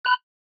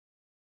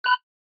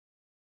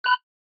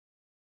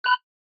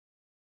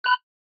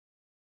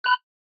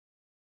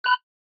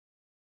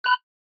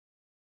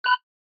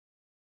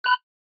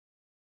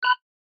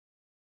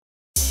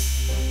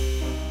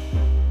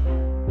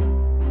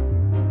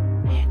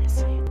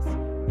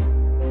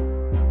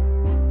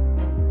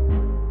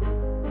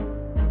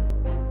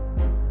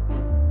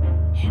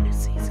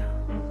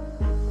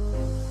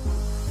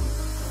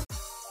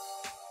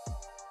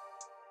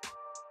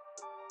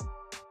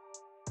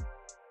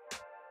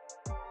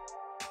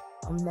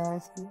I'm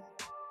nasty.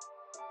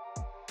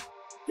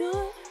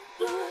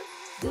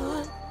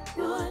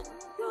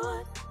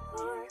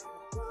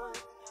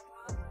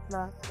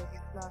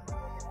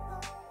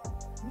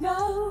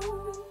 No.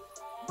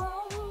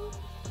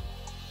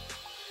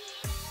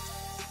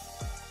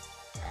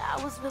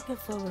 I was looking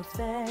for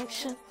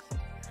affection,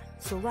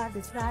 so I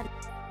decided.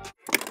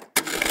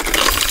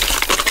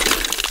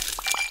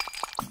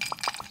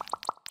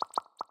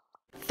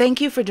 Thank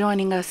you for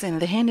joining us in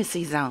the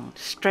Hennessy Zone.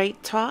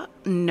 Straight talk,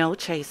 no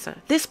chaser.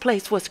 This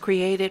place was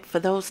created for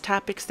those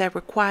topics that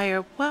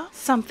require, well,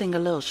 something a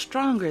little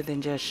stronger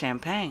than just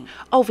champagne.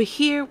 Over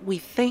here, we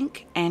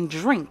think and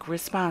drink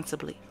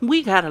responsibly.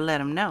 We gotta let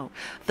them know.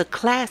 The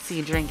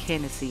classy drink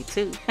Hennessy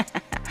too.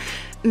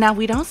 Now,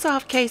 we don't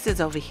solve cases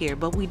over here,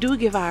 but we do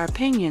give our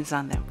opinions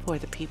on them for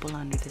the people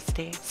under the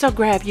stairs. So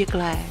grab your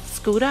glass,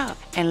 scoot up,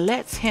 and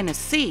let's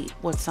Hennessy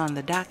what's on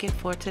the docket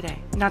for today.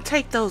 Now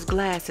take those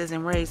glasses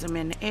and raise them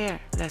in the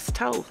air. Let's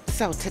toast.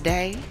 So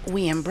today,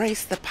 we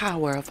embrace the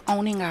power of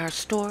owning our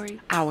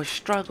story, our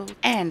struggle,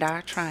 and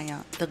our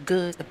triumph. The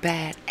good, the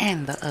bad,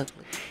 and the ugly.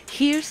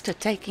 Here's to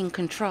taking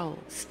control,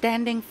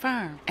 standing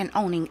firm, and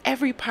owning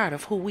every part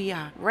of who we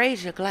are.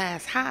 Raise your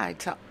glass high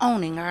to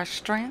owning our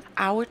strength,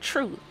 our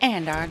truth,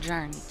 and our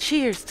journey.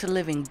 Cheers to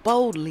living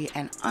boldly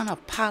and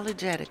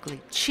unapologetically.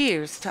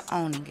 Cheers to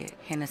owning it.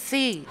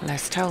 Hennessy,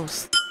 let's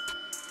toast.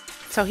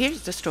 So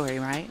here's the story,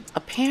 right?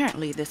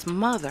 Apparently this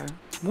mother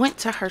went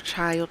to her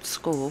child's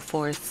school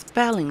for a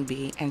spelling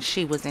bee and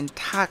she was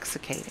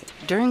intoxicated.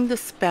 During the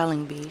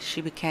spelling bee,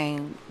 she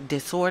became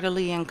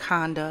disorderly in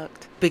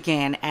conduct,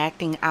 began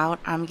acting out,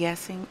 I'm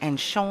guessing, and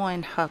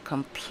showing her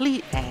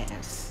complete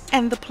ass.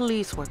 And the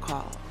police were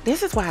called.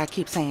 This is why I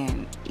keep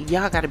saying,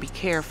 y'all gotta be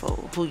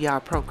careful who y'all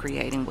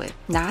procreating with.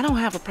 Now, I don't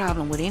have a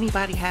problem with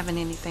anybody having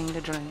anything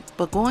to drink,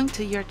 but going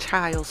to your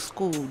child's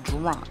school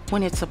drunk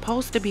when it's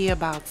supposed to be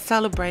about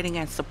celebrating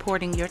and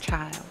supporting your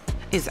child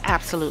is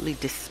absolutely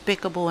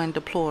despicable and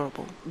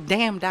deplorable.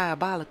 Damn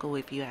diabolical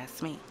if you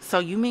ask me. So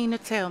you mean to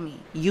tell me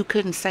you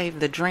couldn't save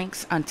the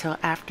drinks until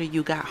after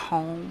you got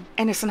home?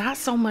 And it's not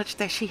so much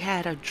that she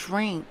had a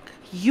drink.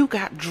 You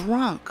got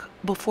drunk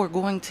before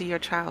going to your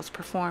child's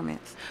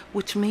performance,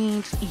 which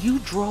means you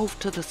drove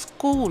to the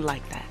school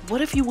like that. What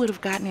if you would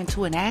have gotten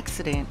into an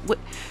accident?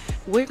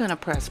 We're gonna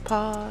press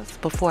pause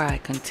before I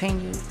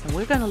continue, and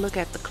we're gonna look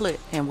at the clip,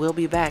 and we'll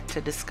be back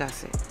to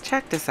discuss it.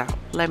 Check this out.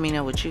 Let me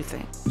know what you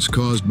think. It's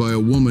caused by a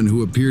woman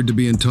who appeared to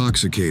be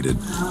intoxicated.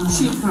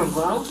 She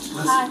provoked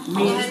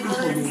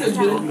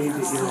me.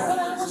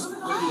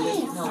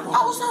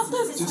 I was out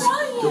there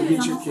crying. Go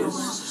get your kids.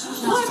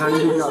 It's time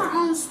to go.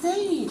 On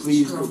stage.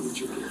 Please go get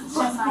your kids.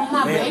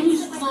 My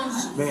baby's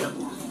on. Ma'am.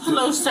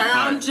 Hello, sir.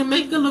 I'm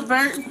Jamaica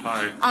Levert.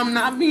 Hi. I'm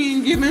not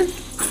being given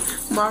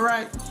my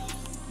right.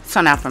 So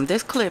now from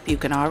this clip, you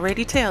can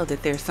already tell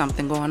that there's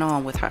something going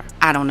on with her.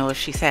 I don't know if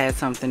she's had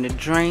something to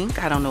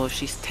drink. I don't know if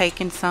she's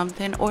taken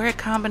something or a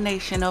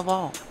combination of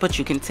all. But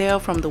you can tell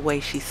from the way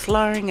she's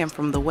slurring and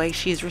from the way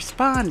she's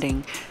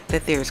responding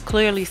that there's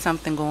clearly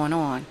something going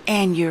on.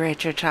 And you're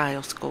at your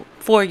child's school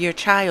for your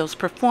child's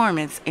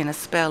performance in a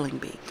spelling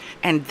bee.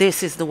 And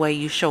this is the way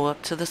you show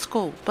up to the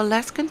school. But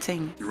let's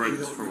continue. You're ready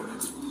for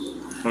what?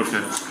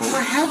 Okay. Well,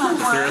 What happened?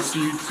 if they're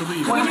asking you to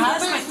leave. What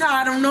happened? No,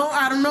 I don't know.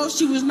 I don't know.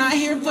 She was not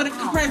here for the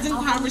present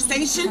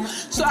conversation,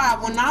 so I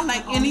will not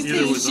like anything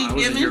Neither was she I. I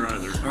wasn't given. here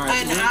either.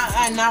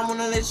 And I want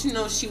to let you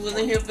know she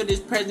wasn't here for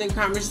this present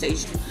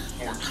conversation.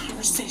 The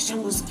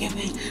conversation was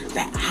given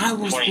that I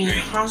was being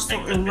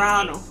hostile and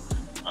rowdy.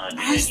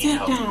 I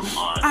sat down.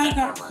 I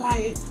got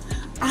quiet.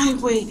 I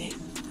waited.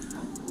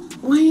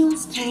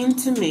 Williams came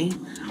to me,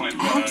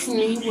 asked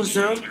me, was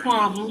there a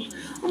problem?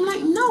 I'm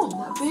like, no,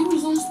 my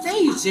baby's on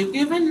stage. They're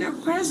giving their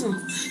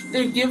presence.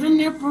 They're giving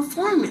their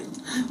performance.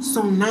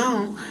 So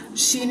now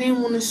she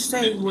didn't want to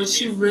say what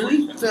she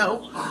really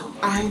felt.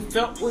 I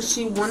felt what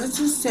she wanted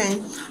to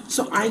say.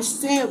 So I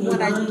said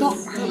what I thought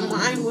her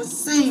mind was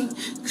saying.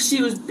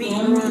 She was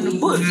beating around the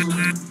bush.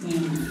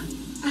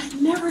 I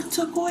never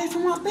took away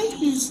from my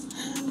babies.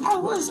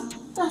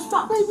 That's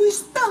my baby's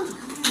spelling.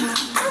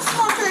 That's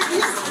my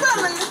baby's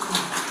spelling.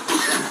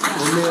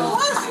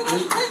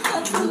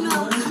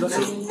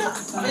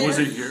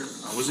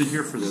 I wasn't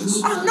here for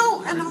this. I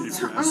know, and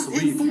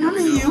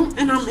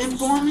I'm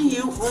informing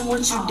you on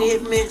what you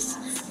did miss.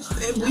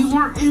 We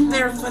weren't in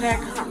there for that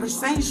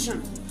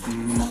conversation.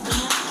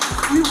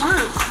 We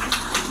weren't.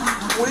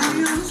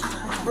 Williams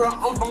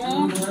brought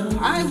along.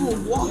 I will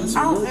walk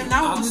out and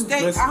I will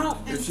stay out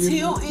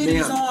until it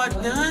is all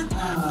done.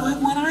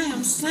 But what I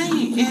am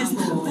saying is,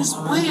 Miss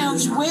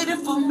Williams waited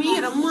for me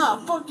to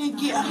motherfucking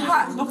get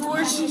hot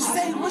before she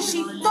said what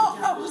she thought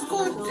I was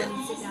going to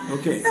do.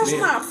 Okay, That's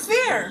not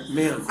fair.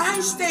 Ma'am. I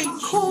stay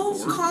cool,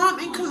 calm,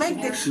 and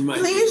collected.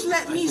 Please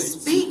let me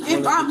speak.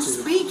 If I'm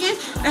speaking,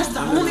 that's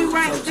the only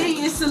right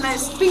thing is to let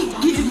speak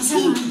give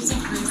tea.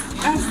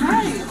 That's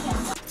right.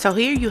 So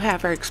here you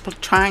have her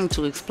trying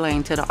to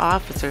explain to the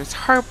officers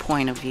her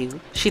point of view.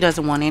 She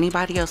doesn't want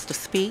anybody else to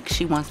speak.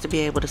 She wants to be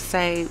able to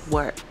say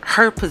what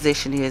her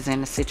position is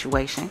in the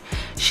situation.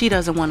 She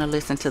doesn't want to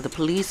listen to the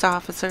police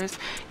officers.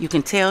 You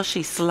can tell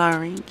she's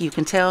slurring. You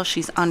can tell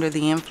she's under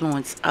the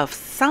influence of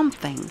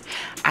something.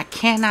 I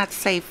cannot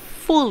say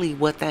fully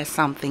what that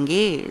something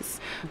is,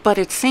 but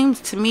it seems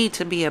to me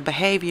to be a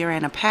behavior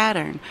and a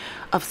pattern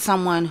of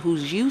someone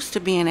who's used to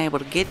being able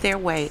to get their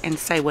way and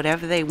say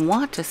whatever they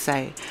want to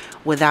say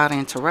without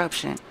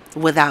interruption,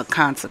 without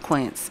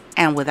consequence,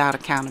 and without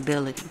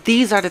accountability.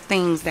 These are the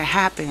things that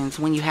happens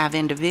when you have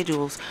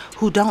individuals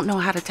who don't know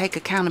how to take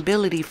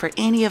accountability for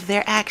any of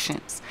their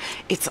actions.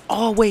 It's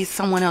always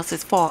someone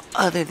else's fault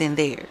other than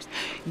theirs.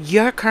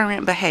 Your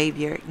current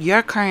behavior,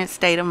 your current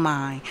state of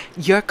mind,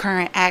 your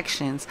current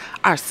actions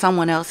are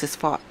someone else's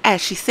fault.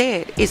 As she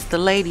said, it's the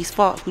lady's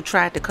fault who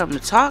tried to come to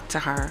talk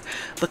to her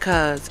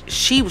because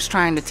she was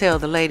trying to tell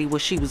the lady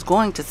what she was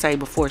going to say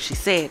before she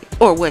said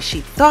it, or what she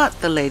thought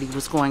the lady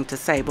was going to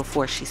say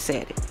before she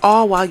said it,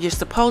 all while you're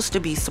supposed to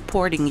be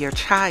supporting your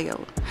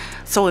child.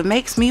 So it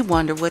makes me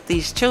wonder what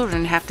these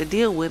children have to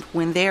deal with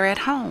when they're at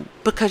home,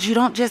 because you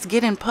don't just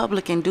get in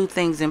public and do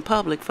things in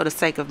public for the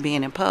sake of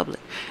being in public.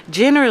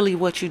 Generally,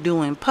 what you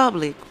do in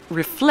public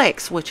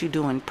reflects what you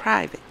do in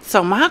private.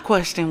 So my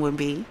question would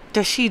be,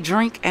 does she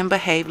drink and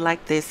behave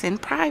like this in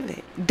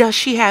private? Does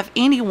she have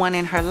anyone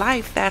in her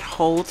life that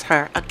holds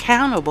her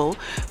accountable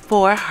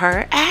for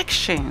her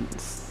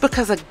actions?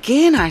 Because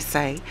again, I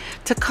say,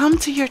 to come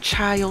to your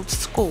child's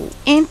school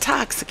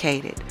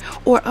intoxicated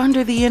or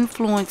under the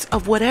influence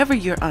of whatever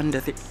you're under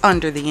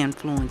the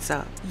influence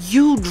of.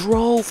 You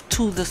drove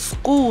to the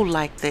school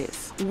like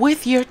this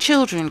with your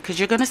children, because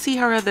you're going to see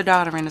her other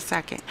daughter in a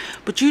second.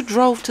 But you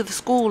drove to the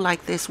school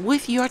like this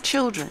with your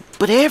children.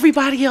 But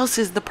everybody else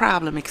is the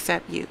problem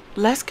except you.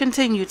 Let's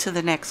continue to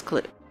the next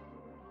clip.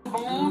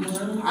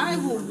 I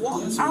will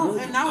walk out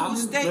and I will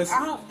stay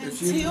out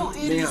until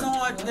it is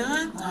all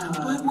done.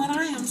 But what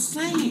I am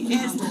saying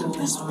is,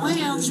 this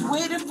Williams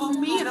waited for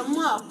me to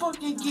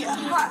motherfucking get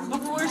hot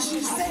before she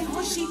said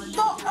what she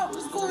thought I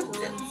was going to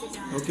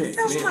do. Okay,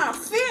 that's not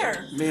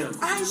fair. Ma'am.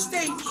 I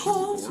stay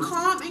cool,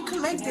 calm, and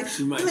collected.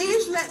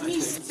 Please let me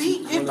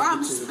speak. If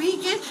I'm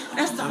speaking,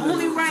 that's the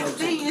only right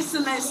thing is to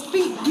let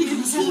speak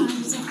get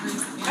teased.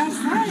 That's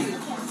right.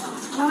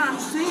 What I'm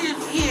saying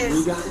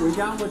is, we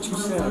got what you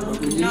said, but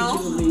we need you to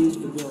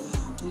leave the building.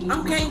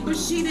 Okay, but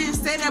she didn't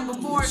say that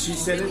before. She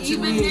said it to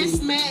even me.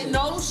 This man,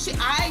 no,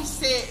 I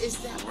said, is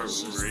that what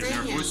she's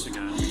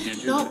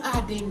saying? No,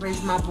 I didn't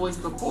raise my voice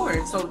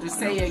before. So to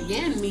say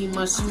again, you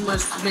must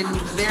have been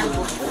there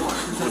before.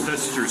 Well,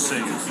 that's what you're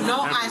saying.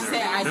 No, I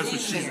said I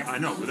didn't. I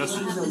know, but that's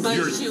what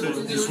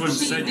But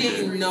she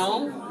didn't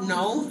know.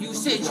 No, you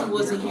said you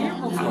wasn't here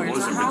before. I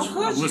wasn't, How I'm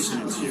could you?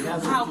 listening to you.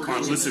 How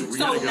could you? Listen, we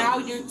So gotta go. now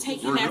you're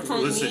taking that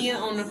from me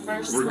on the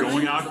first We're line.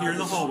 going out here in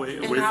the hallway,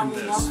 away I from will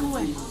this. walk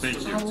away.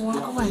 Thank you. I will walk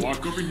away.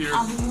 Walk over here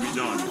and be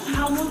done.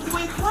 I won't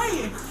quit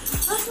quiet.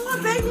 That's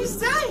what babies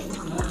say.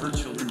 Are her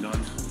children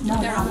done?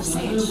 No, they're on the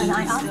stage. And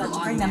I offered to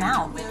bring them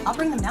out. I'll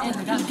bring them down when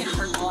they're done. Get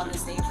her on the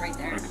stage right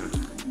there. Okay.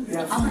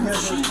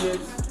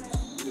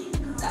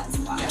 That's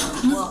why.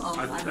 Well,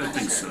 I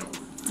think so.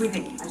 We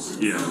think.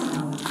 Yeah.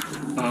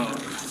 Are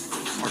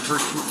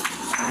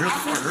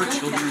her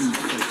children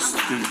like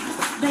students?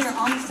 They are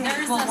on the stage.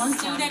 there's Well, a one's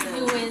student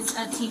who is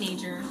a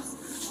teenager.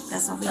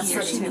 That's over That's here.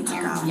 what She didn't she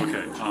care.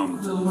 Okay.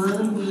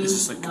 Is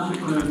this like a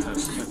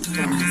contest?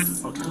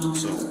 Okay.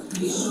 So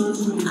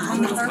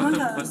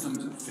let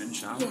them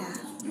finish out. Yeah.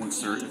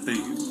 Once if they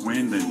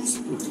win, then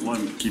let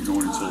them keep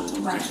going until.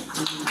 Right.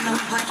 No,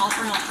 but all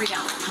for help, freak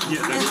out.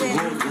 Yeah, that's,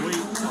 we'll wait.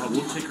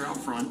 We'll take her out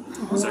front.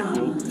 Is that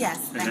cool? Yes,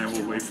 And thank then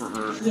you. we'll wait for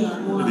her,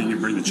 and then you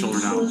bring the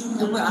children out.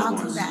 Well, I'll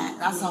do that.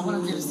 That's all I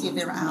wanted to see if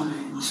they were out.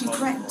 She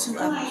threatened 2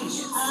 other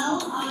kids.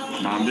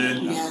 Mom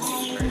did? Yes.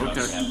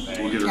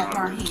 Okay. We'll get her That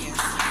are out. here.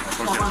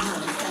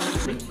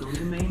 Okay.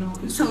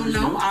 So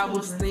no, I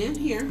will stand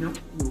here. Nope,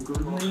 we'll go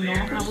to the main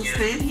I office. will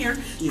stand here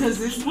because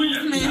this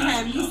policeman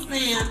had me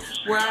stand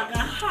where I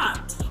got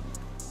hot.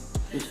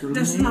 Let's go to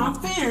That's the main not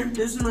office. fair.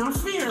 That's not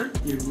fair.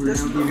 If we're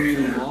now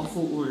giving you a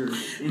lawful order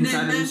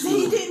inside of the school.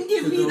 He didn't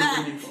give to me go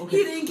that. in. Okay.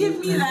 He didn't give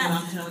me That's that.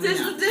 what I'm telling you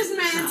now. This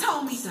man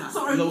told me. Stop. So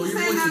are Lower you your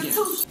saying voice that again.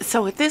 too?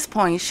 So at this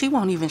point, she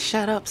won't even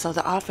shut up so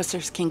the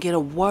officers can get a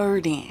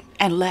word in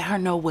and let her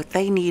know what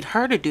they need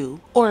her to do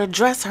or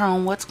address her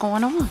on what's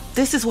going on.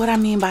 This is what I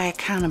mean by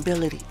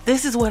accountability.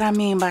 This is what I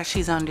mean by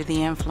she's under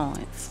the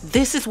influence.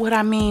 This is what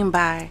I mean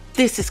by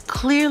this is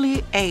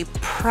clearly a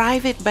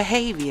private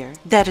behavior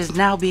that is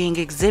now being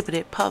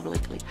exhibited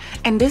publicly.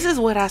 And this is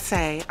what I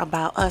say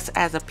about us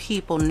as a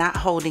people not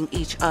holding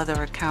each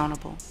other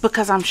accountable.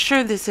 Because I'm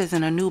sure this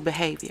isn't a new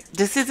behavior.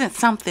 This isn't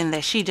something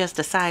that she just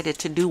decided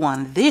to do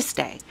on this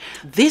day.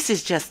 This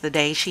is just the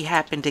day she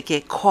happened to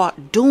get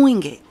caught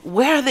doing it.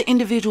 Where are the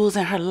individuals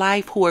in her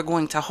life who are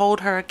going to hold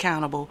her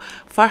accountable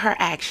for her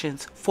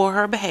actions, for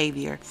her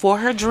behavior, for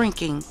her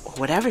drinking, or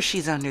whatever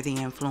she's under the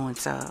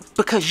influence of.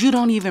 Because you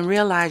don't even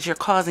realize you're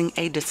causing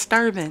a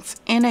disturbance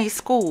in a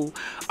school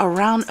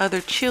around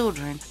other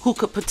children who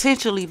could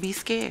potentially be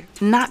scared.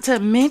 Not to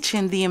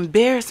mention the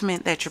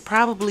embarrassment that you're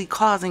probably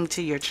causing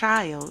to your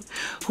child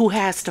who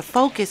has to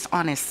focus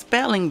on a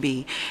spelling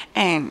bee.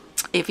 And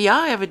if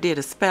y'all ever did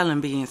a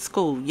spelling bee in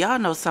school, y'all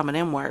know some of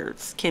them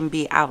words can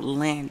be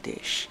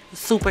outlandish.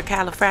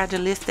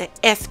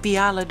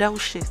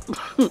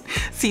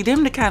 Supercalifragilisticexpialidocious. See,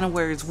 them the kind of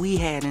words we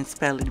had in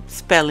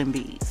spelling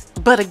bees.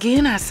 But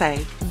again, I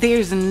say,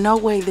 there's no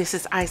way this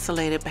is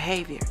isolated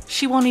behavior.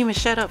 She won't even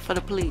shut up for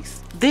the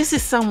police. This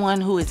is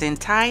someone who is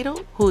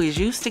entitled, who is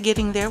used to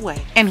getting their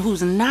way, and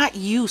who's not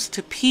used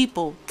to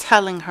people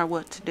telling her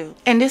what to do.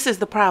 And this is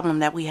the problem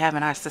that we have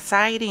in our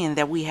society and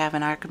that we have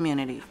in our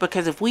community.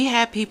 Because if we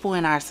had people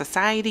in our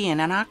society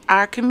and in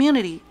our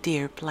community,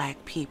 dear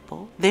black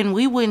people, then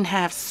we wouldn't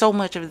have so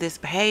much of this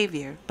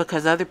behavior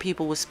because other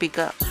people would speak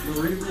up.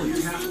 Mariko,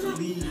 you have to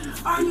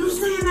leave. Are you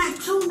saying that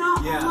too now?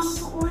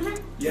 Yes. Order?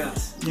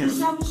 Yes. Is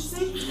that what you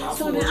say?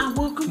 So then I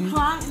will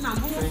comply and I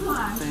will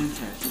comply.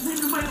 Fantastic. Then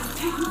nobody will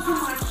take me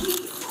from my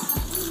kids.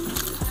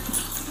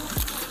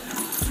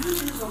 You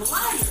is a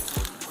liar.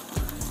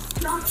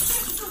 Y'all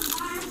kick some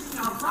liars and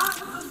y'all rock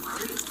with the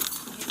creep.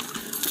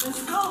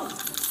 Let's go.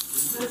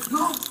 Let's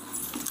go.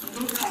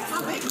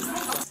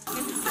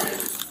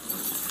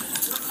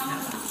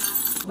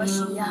 But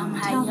she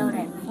yelled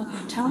at me.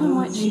 Tell them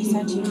what she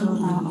said to you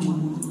about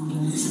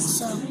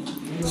So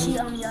she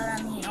yelled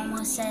at me,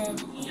 almost said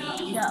the A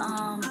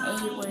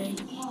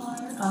word.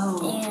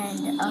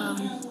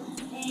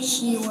 And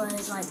she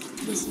was like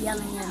just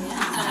yelling at me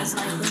because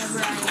like whenever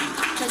I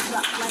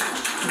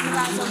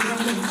was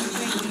over getting a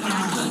drink and I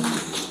came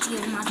to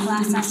get in my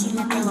class, I seen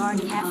that they were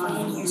already halfway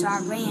in here, so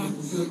I ran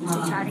to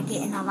try to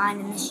get in the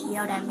line, and then she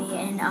yelled at me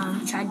and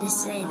tried to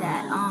say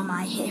that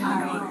I hit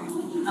her daughter.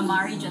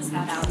 Amari just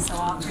got out, so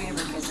all three of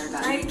her kids are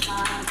done.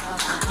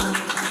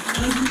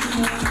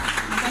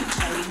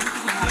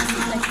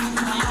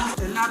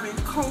 And I've been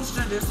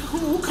coaching this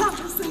whole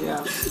conversation. Yeah.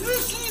 And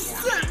she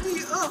set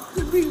me up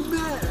to be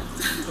mad.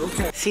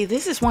 Okay. See,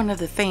 this is one of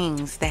the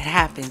things that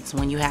happens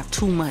when you have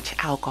too much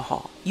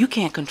alcohol. You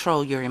can't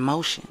control your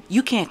emotion.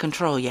 You can't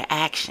control your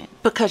action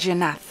because you're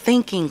not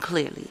thinking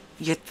clearly.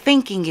 Your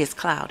thinking is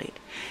clouded.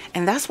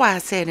 And that's why I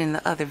said in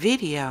the other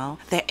video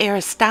that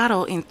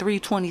Aristotle in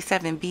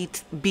 327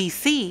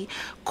 BC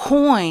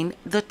coined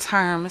the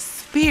term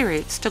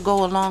spirits to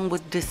go along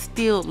with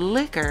distilled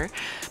liquor,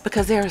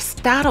 because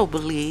Aristotle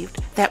believed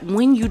that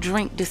when you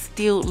drink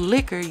distilled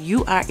liquor,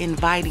 you are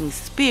inviting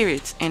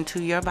spirits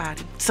into your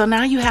body. So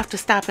now you have to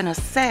stop and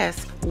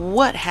assess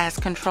what has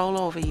control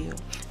over you.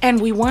 And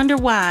we wonder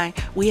why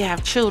we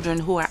have children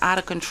who are out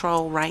of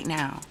control right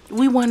now.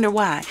 We wonder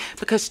why.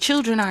 Because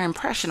children are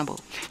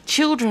impressionable.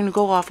 Children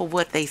go off of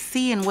what they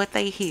see and what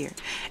they hear.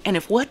 And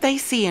if what they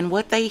see and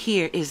what they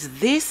hear is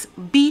this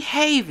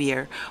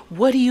behavior,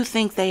 what do you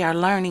think they are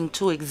learning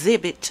to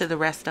exhibit to the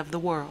rest of the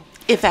world?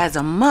 If as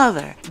a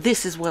mother,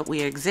 this is what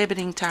we are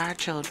exhibiting to our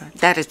children,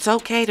 that it's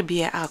okay to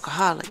be an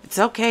alcoholic. It's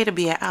okay to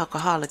be an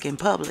alcoholic in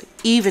public,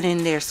 even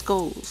in their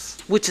schools,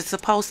 which is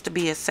supposed to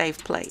be a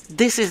safe place.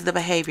 This is the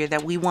behavior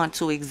that we want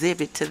to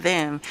exhibit to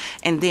them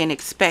and then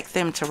expect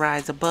them to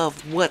rise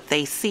above what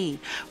they see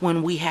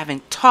when we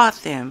haven't taught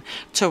them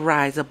to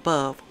rise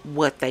above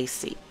what they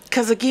see.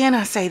 Because again,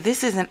 I say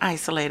this isn't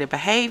isolated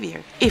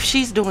behavior. If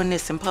she's doing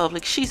this in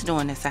public, she's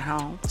doing this at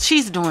home.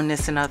 She's doing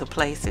this in other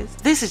places.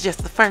 This is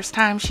just the first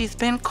time she's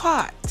been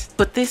caught.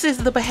 But this is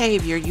the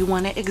behavior you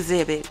want to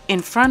exhibit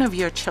in front of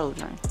your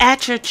children,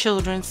 at your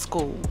children's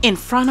school, in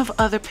front of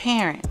other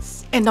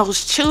parents. And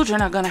those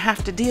children are going to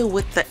have to deal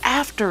with the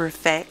after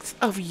effects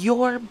of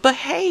your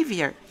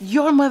behavior.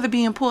 Your mother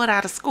being pulled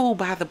out of school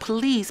by the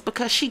police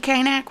because she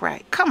can't act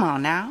right. Come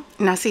on now.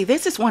 Now see,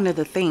 this is one of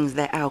the things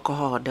that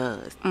alcohol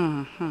does.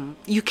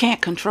 You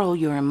can't control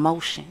your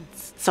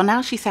emotions. So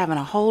now she's having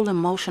a whole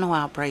emotional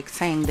outbreak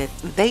saying that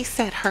they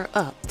set her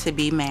up to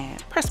be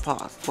mad. Press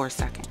pause for a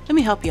second. Let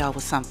me help y'all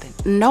with something.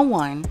 No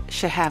one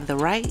should have the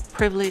right,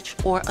 privilege,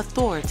 or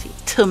authority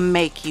to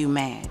make you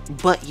mad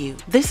but you.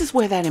 This is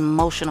where that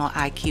emotional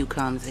IQ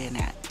comes in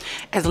at.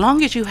 As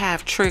long as you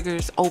have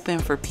triggers open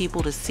for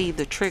people to see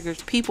the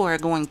triggers, people are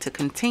going to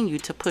continue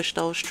to push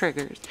those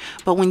triggers.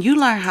 But when you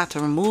learn how to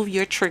remove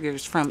your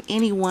triggers from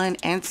anyone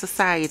and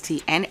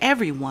society and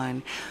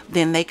everyone,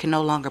 then they can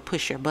no longer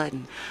push your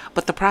button.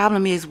 But the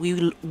problem is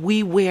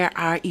we wear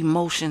our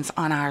emotions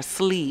on our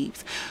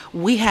sleeves.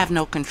 We have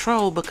no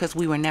control because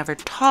we were never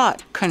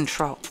taught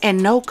control.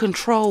 And no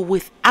control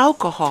with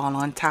alcohol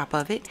on top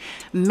of it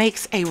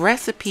makes a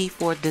recipe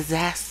for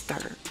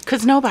disaster.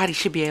 Because nobody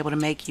should be able to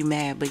make you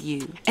mad but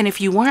you. And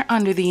if you weren't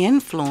under the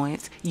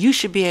influence, you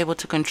should be able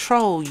to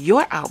control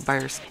your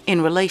outbursts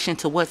in relation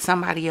to what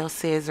somebody else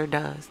says or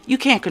does. You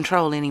can't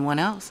control anyone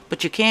else,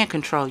 but you can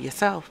control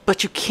yourself.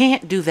 But you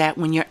can't do that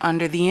when you're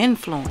under the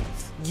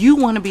influence. You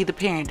want to be the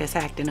parent that's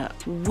acting up.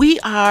 We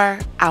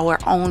are our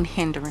own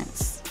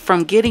hindrance.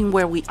 from getting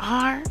where we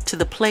are to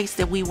the place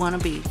that we want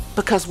to be,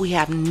 because we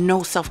have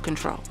no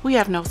self-control. We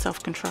have no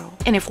self-control.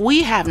 And if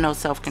we have no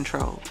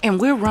self-control and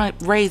we're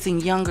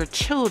raising younger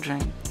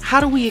children, how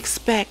do we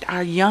expect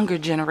our younger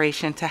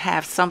generation to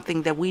have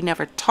something that we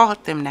never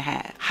taught them to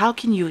have? How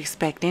can you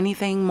expect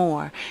anything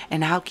more,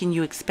 and how can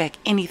you expect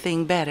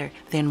anything better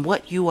than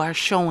what you are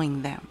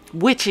showing them?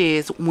 Which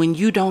is, when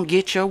you don't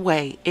get your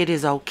way, it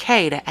is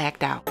okay to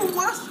act out.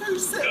 Watch her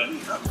set me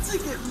up to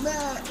get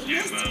mad. And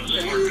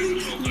that's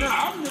crazy. No,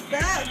 I'm the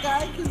bad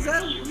guy because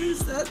I really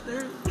sat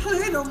there and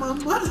played on my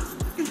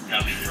motherfucking.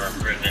 Tell me your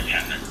equipment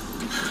happened.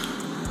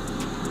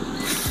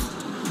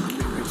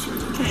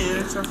 Can't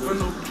answer for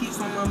no peace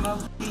on my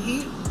motherfucking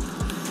heat.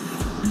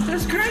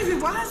 That's crazy.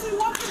 Why is he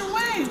walking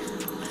away?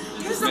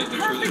 He's a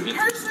perfect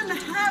person to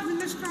have in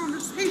this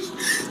conversation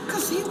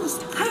because he was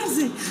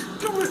present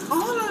doing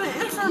all of the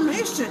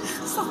information.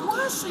 So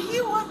why should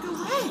he walk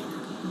away?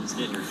 He's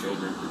getting your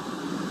children.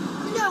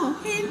 No,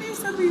 he needs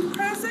to be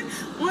present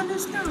on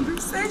this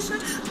conversation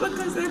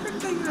because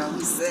everything that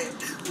was said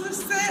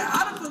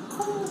out of a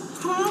cool,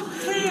 calm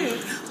head.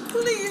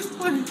 Please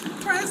put him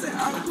present.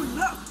 I would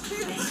not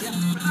feel.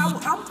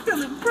 I'm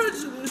feeling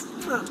prejudiced.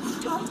 No,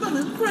 I'm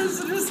feeling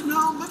prejudiced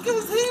now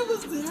because he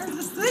was there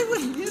to say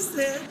what he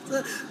said,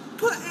 to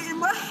put in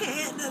my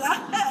head that I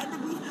had to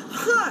be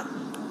hurt.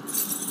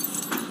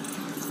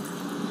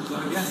 So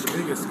I guess the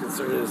biggest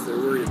concern is they're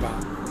worried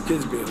about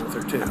kids being with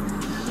her too.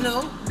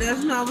 No,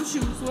 that's not what she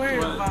was worried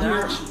about.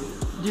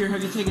 Dear,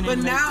 have you taken But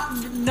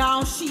any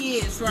now she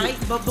is, right?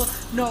 But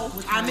no,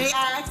 I may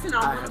ask and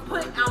I want to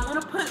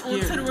put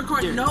onto the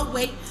recording. No,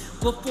 wait.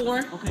 Before,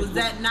 okay, was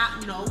that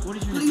not, no. What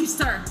is your name? Please,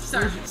 sir,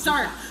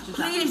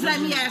 please let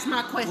me ask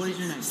my question. What is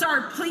your name?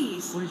 Sir,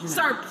 please. What is your name?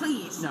 Sir,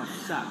 please. No,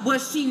 stop.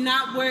 Was she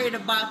not worried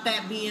about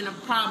that being a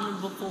problem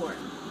before?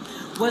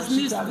 Was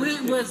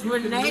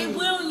Renee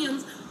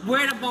Williams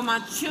worried about my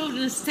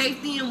children's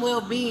safety and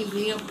well-being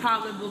being a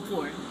problem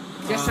before?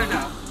 Yes or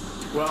no?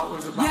 Well, it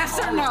was about. Yes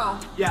or no?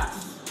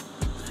 Yes.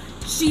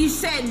 She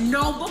said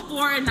no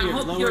before, and I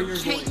hope your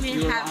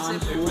statement has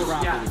it.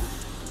 Yeah.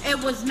 It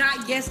was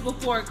not yes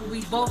before, because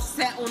we both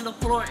sat on the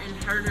floor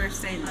and heard her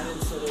say no.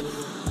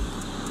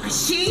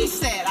 She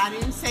said, I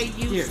didn't say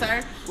you, Here,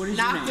 sir. what is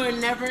Not your for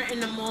name? never in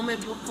the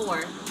moment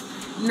before.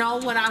 No,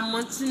 what I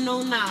want to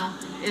know now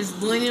is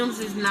Williams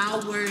is now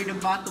worried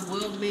about the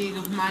well-being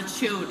of my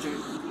children.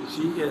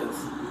 She is.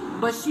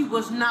 But she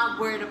was not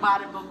worried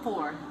about it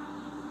before.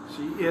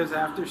 She is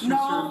after she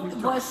No,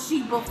 served you. was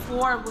she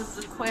before was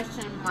the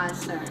question, my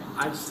sir.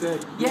 I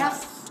said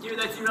Yes. Dear,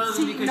 that's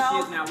irrelevant because she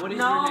is now. What is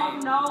your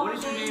name? What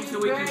is your name so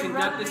we can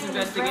conduct this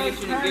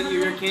investigation and get you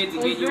your kids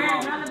and get you home?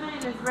 It's very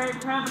relevant, it's very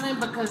prevalent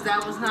because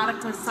that was not a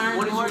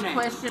concern or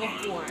question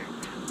before.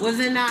 Was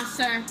it not,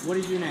 sir? What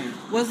is your name?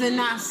 Was it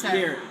not, sir?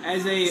 Here,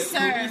 as a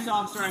police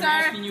officer, I'm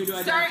asking you to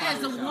identify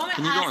as a woman,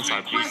 Can you go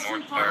inside,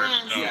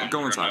 please?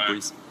 Go inside,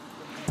 please.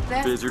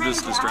 Biz, you're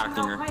just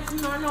distracting her. I have no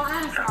question or no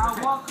answer.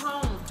 I'll walk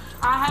home.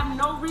 I have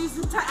no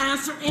reason to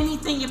answer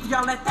anything if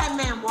y'all let that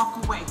man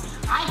walk away.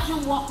 I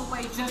can walk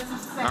away just a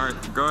second. All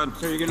right, go ahead.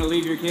 So you're gonna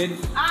leave your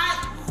kids?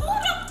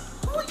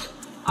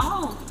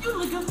 Oh, you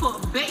looking for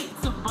a bait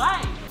to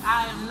bite.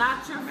 I am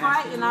not your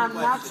fight and I'm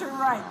not your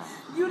right.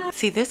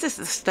 See, this is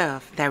the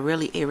stuff that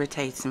really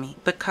irritates me,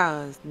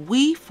 because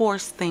we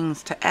force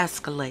things to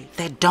escalate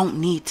that don't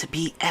need to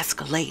be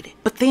escalated.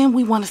 But then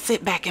we want to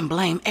sit back and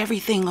blame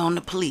everything on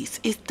the police.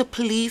 It's the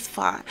police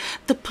fault.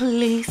 The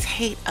police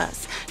hate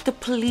us. The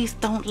police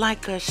don't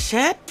like us.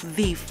 Shut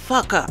the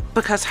fuck up.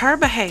 Because her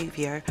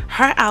behavior,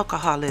 her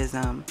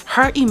alcoholism,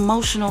 her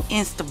emotional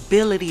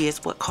instability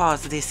is what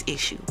caused this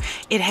issue.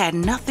 It had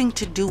nothing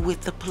to do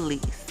with the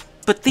police.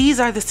 But these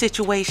are the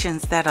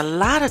situations that a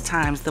lot of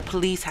times the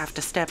police have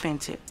to step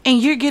into.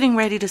 And you're getting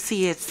ready to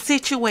see a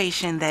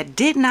situation that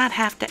did not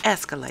have to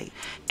escalate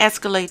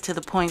to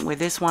the point where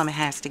this woman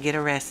has to get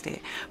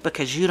arrested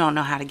because you don't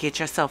know how to get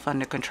yourself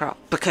under control.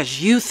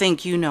 Because you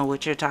think you know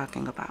what you're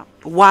talking about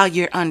while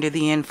you're under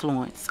the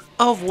influence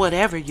of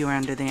whatever you're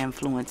under the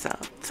influence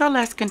of. So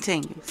let's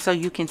continue so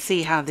you can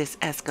see how this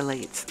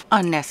escalates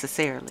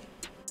unnecessarily.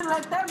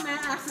 Let that man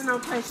answer no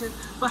questions,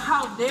 but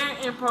how dare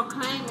and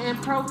proclaim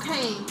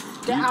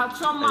that out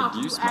your mouth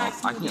you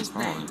ask me these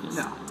things.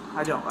 No,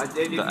 I don't.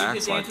 If you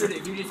just answered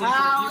a few If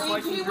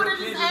questions, he would have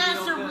just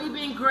answered, we've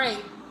been great.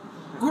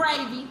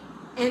 Gravy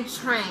and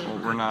trained.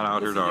 Well, we're not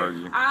out here to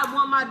argue. I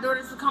want my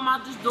daughters to come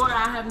out this door.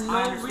 I have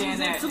no reason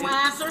to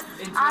answer.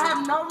 I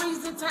have no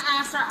reason to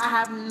answer. I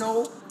have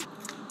no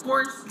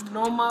force,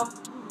 no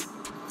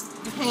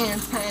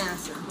hands to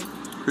answer.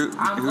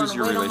 Who's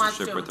your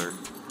relationship with her?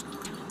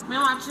 Me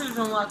and my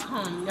children walk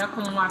home. Y'all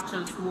can watch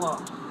us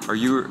walk. Are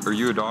you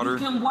a daughter? You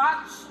can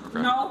watch.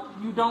 Okay. No,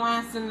 you don't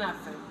answer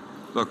nothing.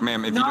 Look,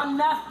 ma'am, if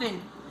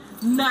nothing.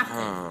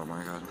 Oh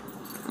my God.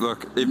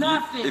 Look,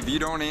 if you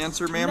don't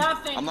answer, ma'am,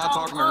 I'm not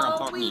talking to her. I'm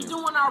talking to you. We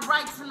doing our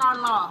rights and our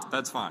law.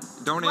 That's fine.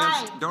 Don't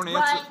answer.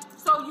 Right.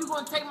 So you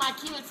gonna take my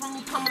kids from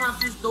me coming out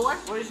this door?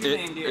 What is your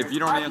name, dear? If you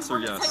don't answer,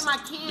 you yes. Take my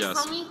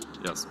kids from me?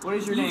 Yes. What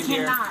is your name,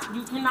 dear?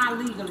 You cannot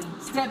legally.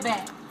 Step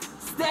back.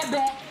 Step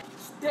back.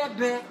 Step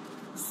back.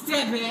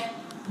 Step back.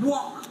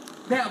 Walk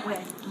that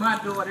way, my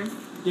daughter.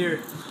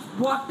 Dear.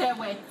 Walk that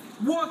way.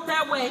 Walk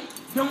that way.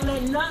 Don't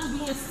let nothing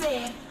being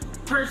said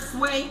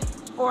persuade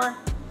or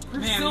pursue.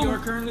 Ma'am, you are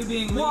currently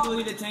being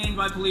legally detained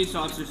by police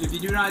officers. If you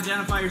do not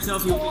identify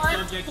yourself, you will be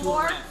subject to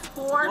arrest.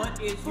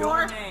 What is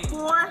your name?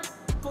 Please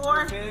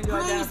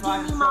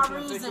give me my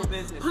reason.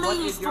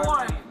 Please,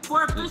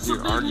 for official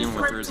business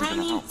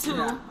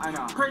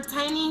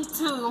pertaining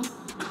to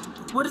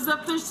what is the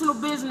official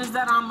business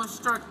that I'm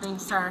obstructing,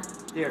 sir?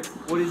 Dear,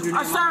 what is your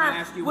name?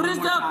 Sir, what is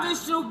the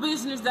official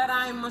business that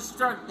I am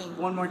obstructing?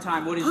 One more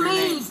time, what is your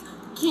name? Please,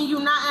 can you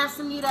not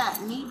answer me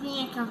that? Me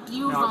being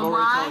confused on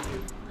why?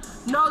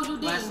 No, you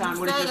didn't. Last time,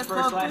 what is your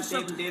first, last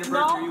name, and date of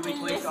birth, or you will be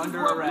placed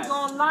under arrest? We're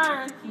gonna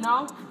learn.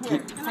 No, here,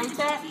 take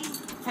that.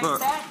 Take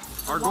that.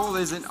 Our goal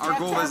isn't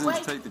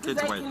to take the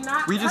kids away.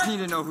 We just need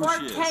to know who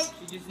she is.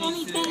 She just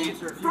needs to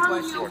answer a few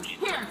From you. questions.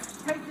 Here,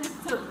 take this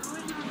too.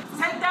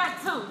 Take that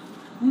too.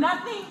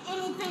 Nothing,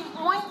 anything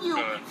on you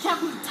can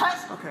be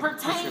touched,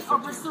 pertained, or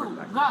pursued.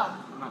 Go.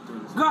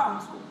 Go.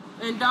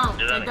 And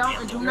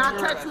do not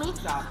touch me.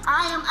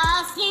 I am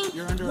asking,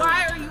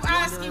 why are you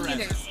asking me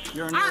this?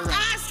 I'm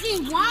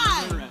asking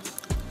why.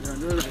 You're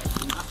under arrest.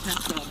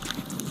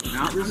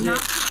 Not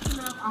resist.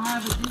 I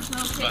have a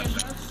dislocated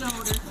left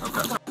shoulder.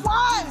 Okay.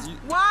 Why?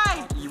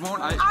 Why? You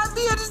won't. I'm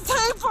being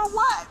detained for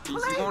what?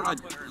 Please.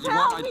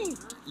 Tell me.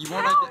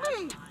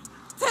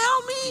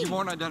 Tell me. You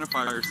won't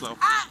identify yourself.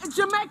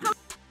 Jamaica.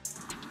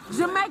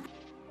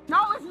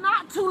 No, it's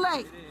not too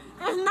late.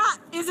 It's not.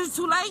 Is it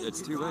too late?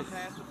 It's too late.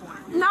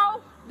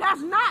 No,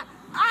 that's not.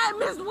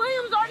 Miss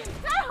Williams already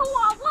said who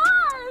I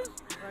was.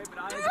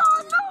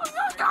 Y'all know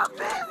y'all got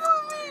beef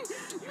with me.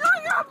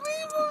 Y'all got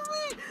beef with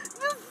me.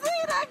 Just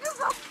see that because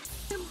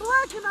I'm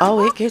black and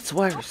Oh, it gets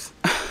worse.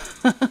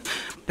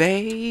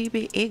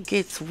 Baby, it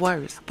gets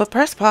worse. But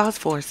press pause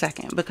for a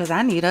second because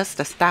I need us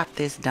to stop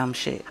this dumb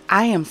shit.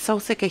 I am so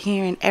sick of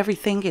hearing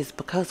everything is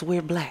because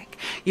we're black.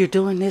 You're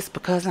doing this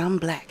because I'm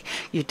black.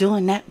 You're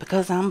doing that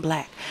because I'm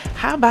black.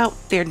 How about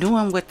they're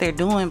doing what they're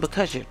doing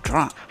because you're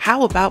drunk?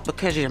 How about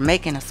because you're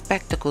making a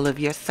spectacle of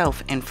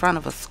yourself in front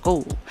of a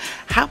school?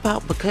 How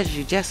about because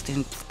you just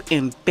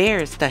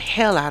embarrassed the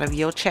hell out of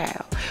your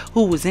child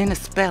who was in a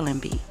spelling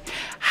bee?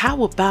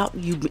 How about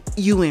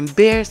you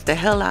embarrass the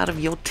hell out of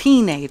your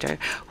teenager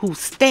who's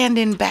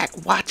standing back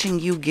watching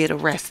you get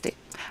arrested?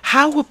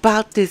 How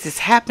about this is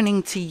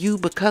happening to you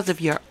because of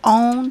your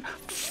own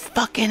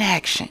fucking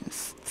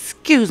actions?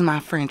 Excuse my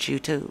French,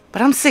 YouTube,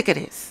 but I'm sick of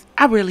this.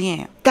 I really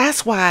am.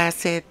 That's why I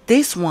said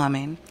this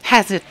woman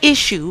has an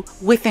issue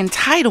with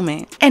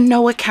entitlement and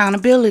no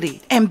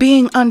accountability. And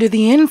being under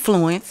the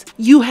influence,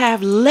 you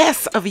have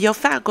less of your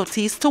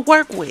faculties to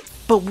work with.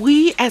 But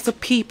we as a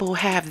people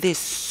have this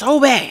so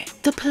bad.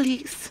 The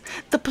police,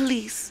 the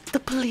police, the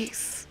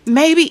police.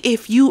 Maybe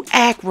if you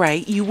act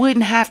right, you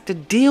wouldn't have to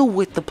deal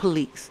with the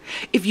police.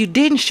 If you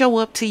didn't show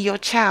up to your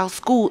child's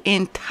school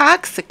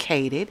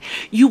intoxicated,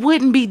 you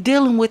wouldn't be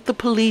dealing with the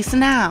police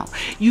now.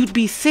 You'd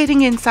be sitting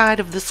inside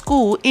of the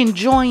school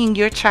enjoying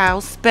your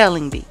child's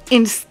spelling bee.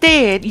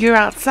 Instead, you're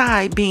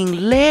outside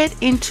being led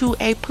into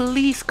a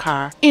police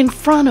car in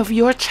front of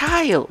your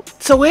child.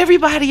 So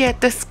everybody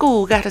at the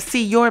school got to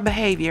see your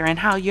behavior and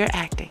how you're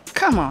acting.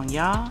 Come on,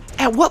 y'all.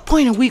 At what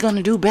point are we going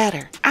to do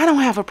better? I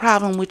don't have a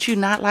problem with you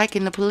not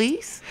liking the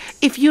police.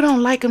 If you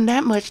don't like them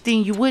that much,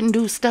 then you wouldn't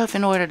do stuff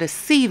in order to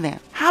see them.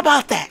 How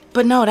about that?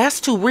 But no, that's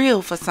too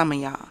real for some of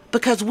y'all.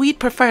 Because we'd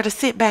prefer to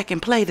sit back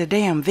and play the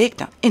damn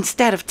victim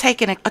instead of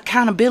taking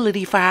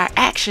accountability for our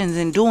actions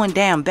and doing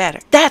damn better.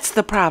 That's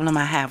the problem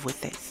I have with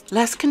this.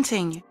 Let's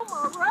continue. Do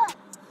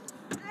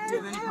you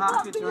have any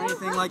pockets or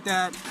anything like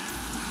that?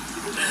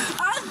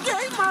 I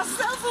gave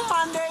myself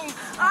my name.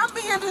 I'm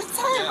being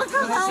detained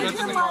because I ain't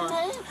give my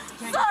name.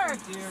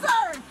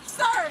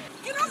 Sir,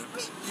 can I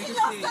speak? Can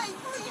y'all say,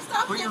 please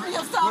stop hitting me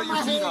upside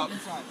my head?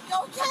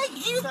 Okay,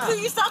 you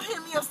please stop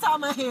hitting me upside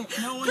my head.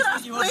 No one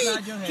put you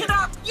upside your head.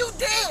 You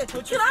did.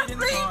 Can I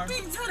please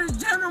speak to the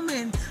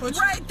gentleman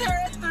right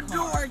there at the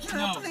door? Can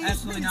I please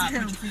speak to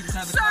him?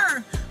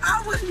 Sir,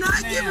 I was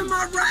not given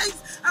my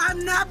rights. I've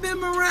not been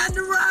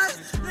Miranda-ized,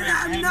 and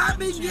I've not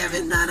been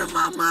given none of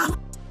my mom.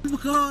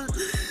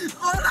 Because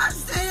all I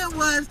said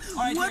was,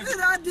 what did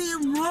I do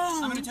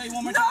wrong? I'm going to tell you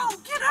one more time. No,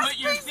 can I put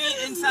your feet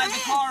inside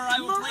the car or I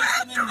will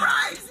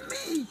place them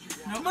in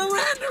there.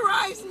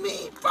 Miranda-ized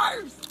me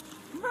first.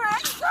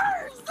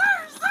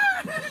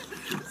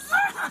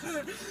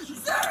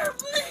 Sir,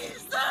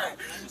 please,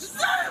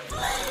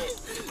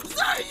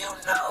 sir, you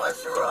know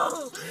it's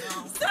wrong.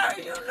 Sir,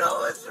 you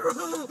know it's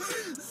wrong.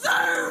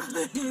 Sir,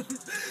 please.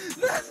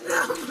 That's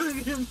not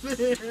fucking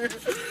fair.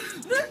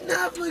 That's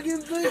not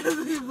fucking fair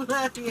to be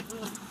black.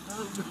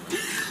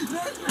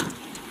 That's not.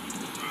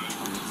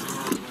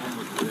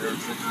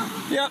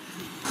 Yep.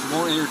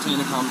 Won't entertain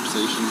a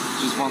conversation.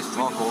 Just wants to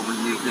talk over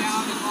you.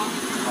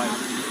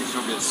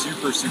 She'll get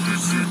super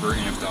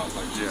amped up.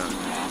 Like, yeah.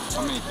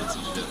 How many kids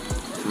did you get?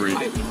 3.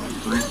 3?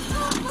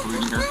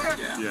 Including her?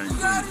 Yeah,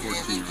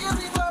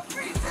 including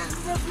 14.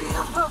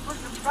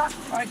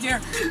 Alright, dear.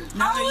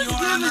 Now that you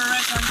are under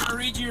arrest, I'm going to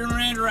read you your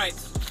Miranda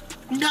rights.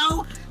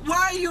 No.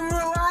 Why are you?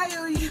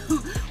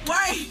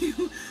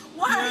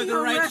 Why are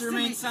you arresting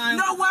me?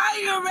 No, why are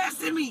you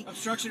arresting me?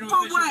 Obstruction of For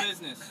official what?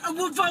 business.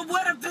 For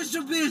what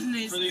official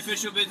business? For the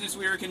official business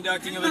we are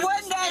conducting of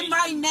What name?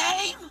 My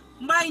name?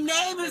 My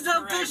name is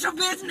the official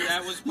business?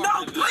 That was No,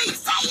 part of it. please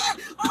say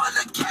it on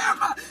the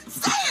camera.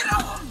 Say it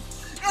on.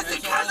 It's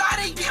because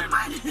I didn't get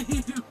my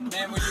name.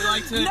 Ma'am, would you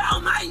like to? No,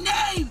 my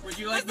name. Would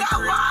you like Is me that to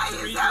why?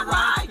 read Is that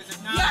why? Because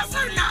if not, Yes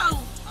or no?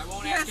 I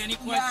won't ask any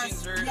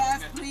questions, or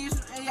Yes, please.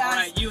 Yes. All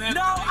right, you have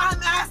no, the right.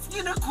 I'm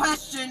asking a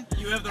question.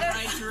 You have the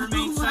right to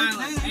remain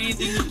silent.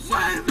 Anything you say.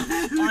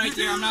 All right,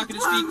 dear, I'm not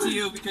going to speak to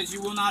you because you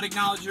will not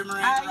acknowledge your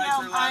Miranda rights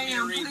or allow me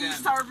to read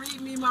Please, them. sir,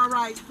 read me my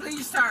rights.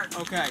 Please, sir.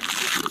 Okay.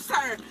 Please,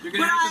 sir. You're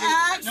gonna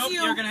have to be, nope,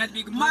 you you're going to have to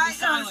be completely my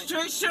silent.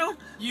 official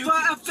You for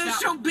can- official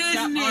stop. business.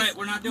 Stop. All right,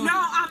 we're not doing No,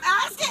 it. I'm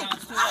asking. Am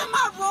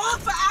I wrong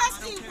for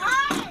asking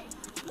why?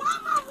 Why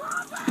am I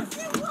wrong for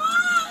asking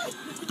why?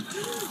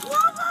 Why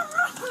am I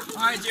wrong?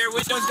 All right, dear,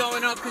 window's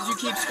going up because you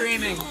keep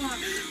screaming.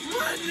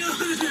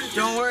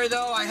 Don't worry,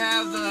 though. I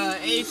have the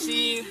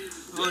AC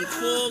on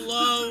full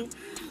low.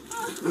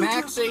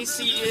 Max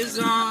AC is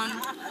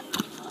on.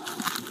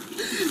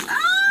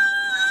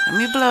 Let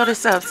me blow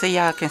this up so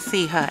y'all can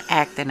see her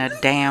acting a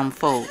damn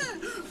fool.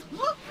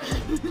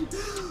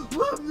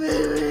 What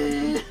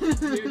baby?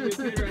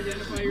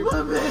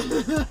 What baby?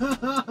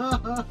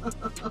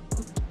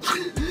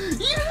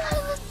 You're not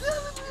even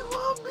telling me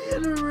why I'm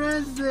being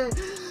arrested.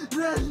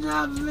 That's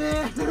not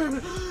fair.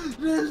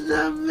 That's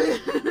not fair.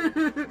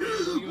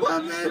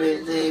 What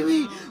baby see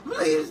me?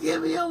 Please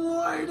give me a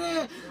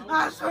warning.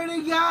 I swear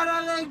to God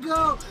I let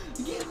go.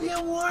 Give me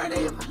a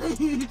warning,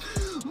 please.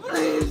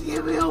 Please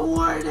give me a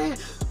warning.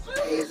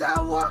 Please,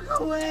 I'll walk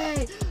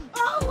away.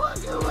 I'll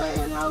walk away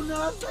and I'll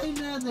not say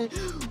nothing.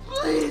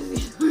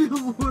 Please give me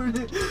a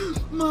warning.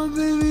 My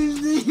baby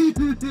see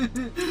me.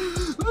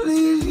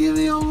 Please give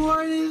me a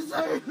warning,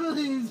 sir.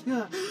 Please,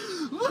 God.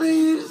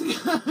 Please,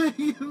 God,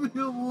 give me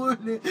a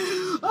warning.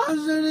 I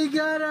swear to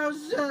God, I'll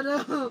shut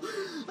up.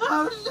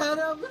 I'll shut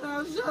up and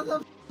I'll shut the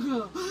f up.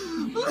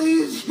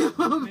 Please,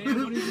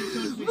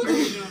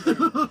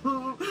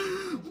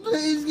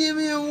 please give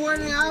me a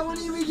warning. I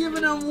wasn't even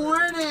given a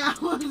warning. I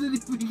wasn't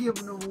even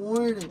given a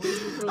warning.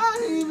 I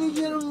didn't even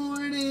get a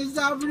warning.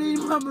 Stop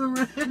reading my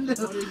Miranda.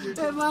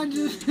 If I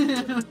just,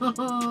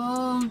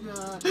 oh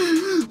God.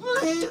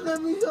 Please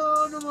let me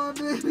go to my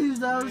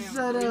babies. I'll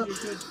shut up.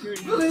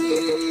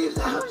 Please,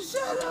 I'll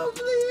shut up,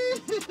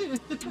 please.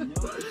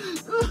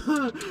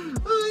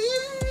 You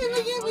didn't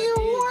even give me a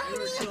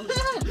warning.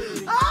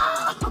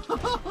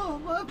 Oh,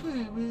 my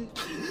baby.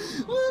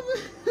 My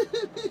baby.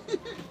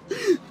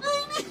 They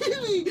need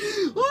me.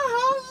 Our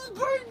house is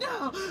burned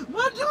down.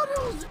 My daughter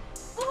was...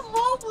 My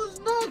mom was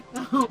knocked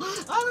out.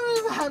 I don't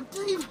even have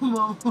teeth for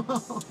my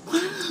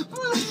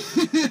mom.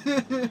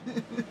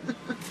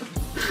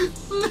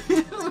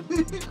 Please let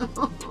me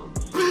go.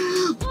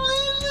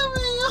 Please let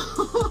me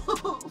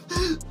go.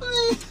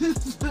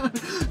 Please, sir.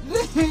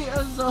 They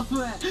are so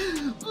bad.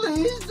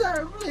 Please,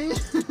 sir,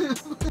 please.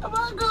 Am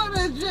I going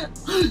to jail?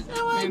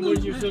 Man, what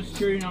is your social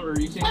security number? Are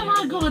you saying Am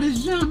I going to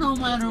jail no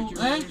matter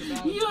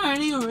what? You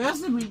already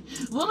arrested me.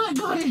 Will I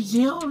go to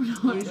jail?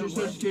 What is your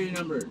social security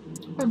number?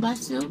 Am I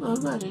still going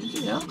to go to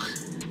jail?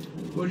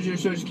 What is your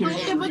social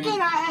security number? But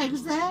can I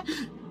ask that?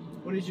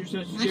 What is your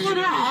social security Can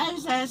number? I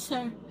ask that,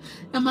 sir?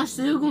 Am I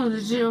still going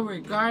to jail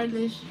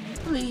regardless?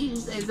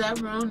 Please, is that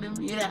wrong to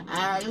me to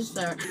ask,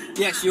 sir?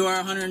 Yes, you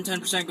are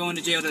 110% going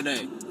to jail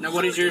today. Now,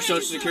 what is your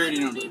social security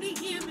number?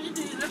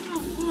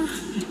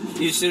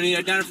 You still need to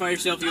identify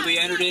yourself. You'll be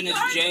entered in as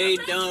J.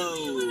 Doe.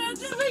 You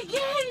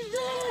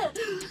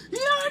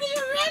already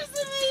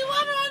arrested me.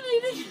 Why do I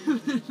need to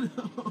give it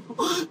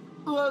up?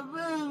 What,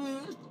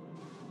 baby?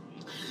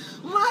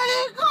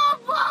 My income,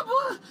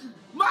 Papa.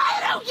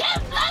 I don't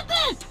get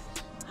nothing.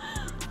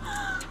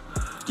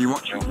 You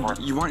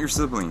want your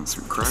siblings,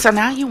 correct? So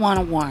now you want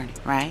a warning,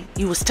 right?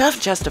 You was tough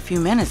just a few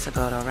minutes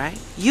ago though, right?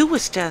 You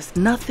was just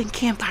nothing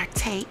can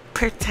partake,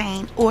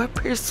 pertain, or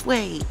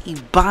persuade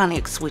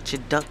Ebonics with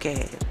your duck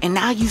ass. And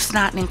now you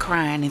snotting and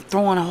crying and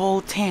throwing a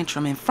whole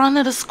tantrum in front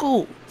of the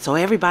school so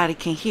everybody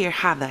can hear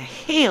how the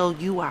hell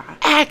you are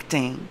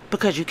acting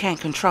because you can't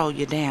control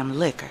your damn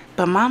liquor.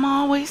 But mama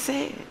always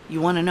said,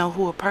 you want to know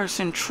who a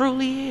person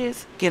truly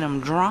is? Get them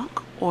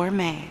drunk or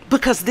mad.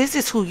 Because this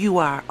is who you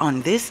are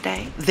on this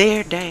day,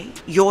 their day,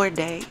 your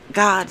day,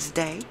 God's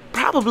day,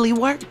 probably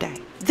work day.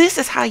 This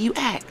is how you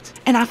act.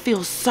 And I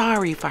feel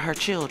sorry for her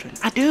children.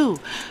 I do.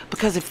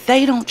 Because if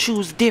they don't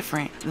choose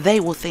different, they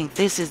will think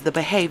this is the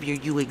behavior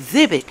you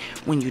exhibit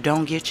when you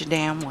don't get your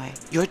damn way.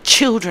 Your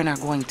children are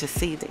going to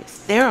see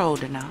this. They're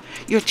old enough.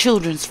 Your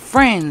children's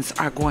friends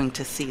are going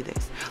to see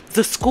this.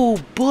 The school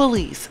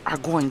bullies are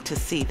going to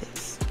see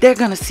this. They're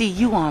going to see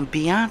you on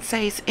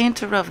Beyonce's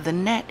Enter of the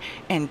Net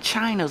and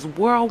China's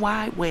World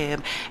Wide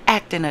Web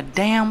acting a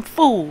damn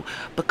fool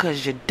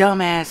because your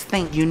dumbass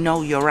think you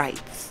know your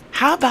rights.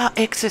 How about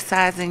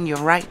exercising your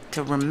right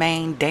to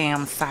remain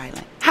damn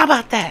silent? How How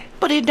about that?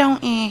 But it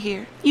don't end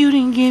here. You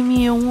didn't give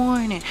me a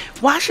warning.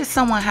 Why should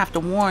someone have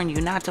to warn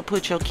you not to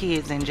put your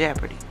kids in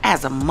jeopardy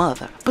as a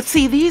mother? But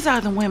see, these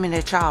are the women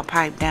that y'all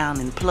pipe down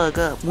and plug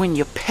up when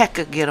your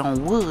pecker get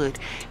on wood,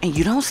 and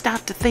you don't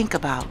stop to think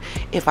about,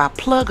 if I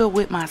plug her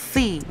with my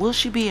seed, will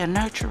she be a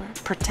nurturer,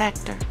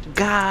 protector,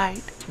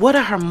 guide? What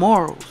are her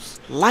morals?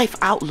 Life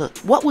outlook?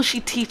 What will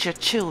she teach her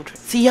children?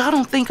 See, y'all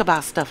don't think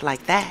about stuff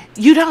like that.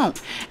 You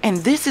don't. And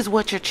this is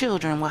what your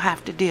children will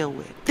have to deal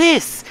with.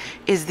 This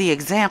is the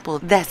example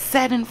that's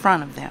set in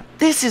front of them.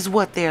 This is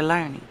what they're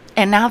learning.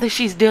 And now that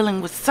she's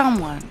dealing with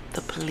someone,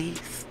 the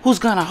police, who's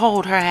gonna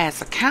hold her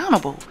ass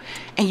accountable,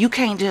 and you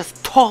can't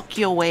just talk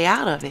your way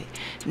out of it,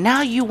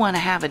 now you wanna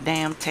have a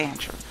damn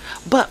tantrum.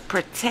 But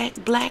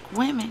protect black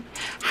women.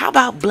 How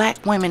about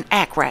black women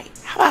act right?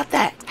 How about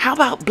that? How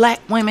about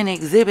black women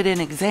exhibit an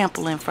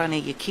example in front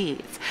of your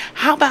kids?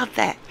 How about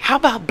that? How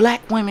about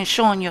black women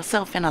showing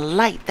yourself in a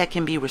light that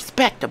can be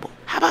respectable?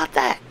 How about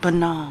that? But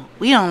no,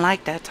 we don't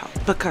like that talk,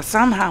 because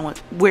somehow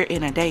we're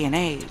in a day and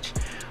age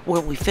where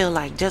we feel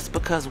like just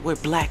because we're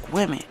black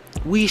women,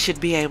 we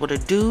should be able to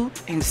do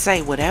and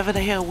say whatever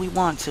the hell we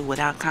want to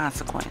without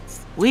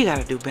consequence. We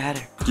gotta do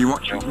better. You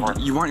want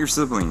your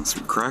siblings,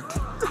 correct?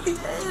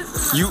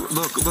 Yes. You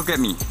look at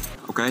me,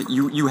 okay?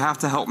 You have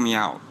to help me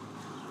out,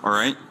 all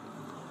right?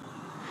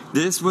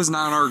 This was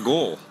not our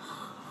goal.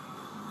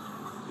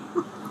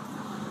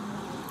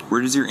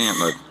 Where does your aunt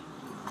live?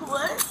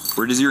 What?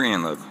 Where does your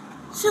aunt live?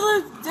 She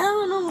lives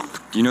down on.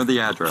 Do you know the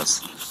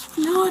address?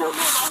 No, I don't know my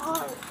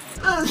heart.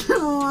 I just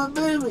want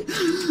my baby.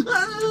 I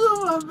just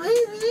want my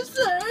baby,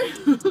 sir.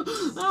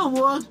 I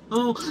want.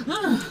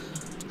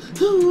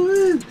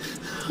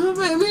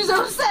 Baby,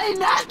 don't say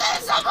nothing,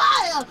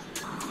 Samaya.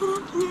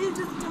 Please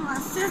just get my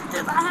sister.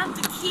 I have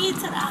the key to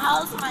the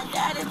house. My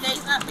dad, if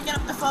he's not picking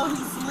up the phone,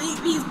 he's asleep.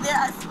 He's there.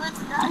 I swear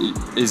to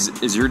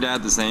God. Is your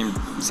dad the same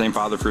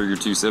father for your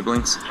two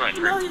siblings?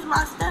 No, he's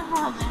my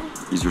stepfather.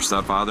 He's your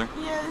stepfather?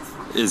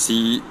 Yes. Is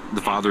he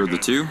the father of the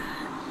two?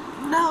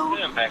 No.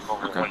 Back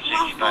over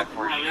 165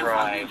 Forest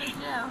Drive.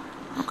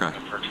 Okay.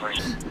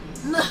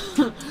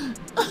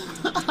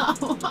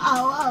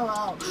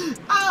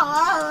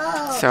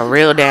 So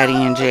real daddy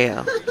in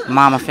jail.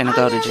 Mama finna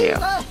go to jail.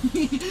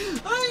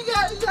 I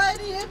got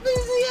Daddy and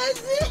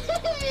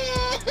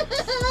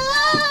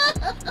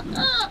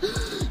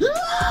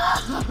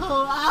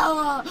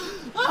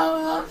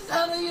I'm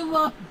telling you,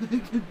 Mom.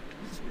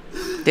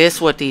 This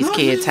what these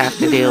kids have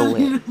to deal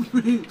with.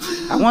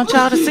 I want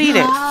y'all to see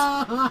this.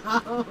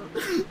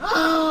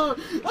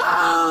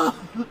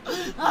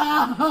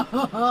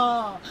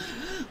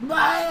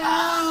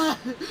 Maya!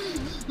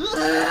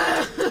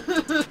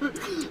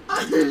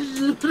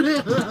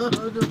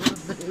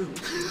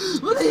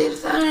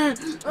 Please, sir!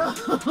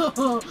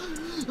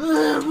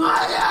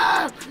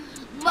 Maya!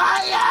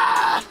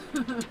 Maya!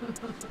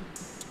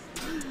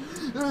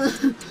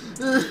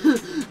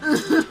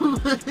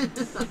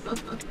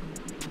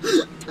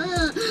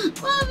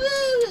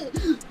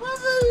 My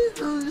baby's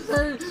so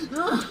sad.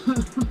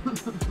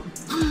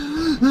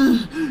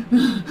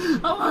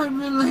 I want to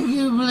be like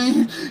you,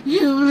 please.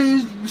 You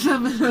please,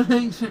 some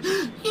ventilation.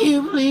 You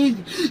please,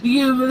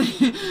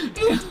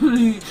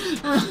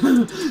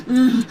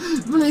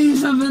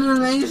 please, some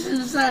ventilation,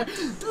 sir.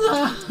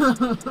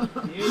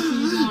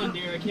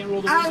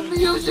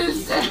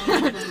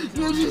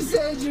 You just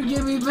said you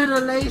give me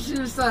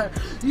ventilation, sir.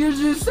 You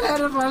just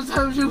said if I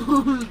told you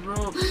what was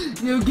wrong,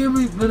 you give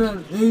me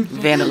ventilation.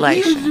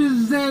 Ventilation. You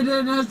just said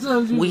that, that's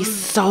what you We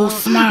so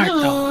smart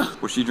though.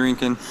 Was she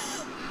drinking?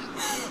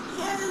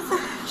 Yes,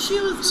 she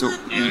was with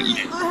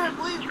her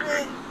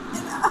boyfriend.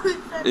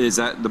 And Is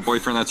that the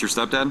boyfriend that's your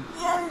stepdad?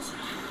 Yes.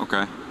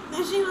 Okay.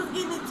 And she was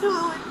getting into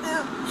it with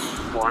them.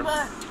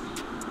 But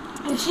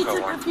and she took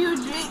a few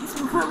drinks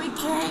before we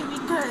came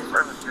because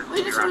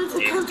we just wanted to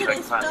come to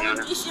this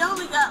building. She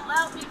only got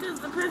loud because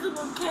the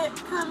principal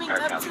kept coming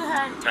up to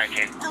her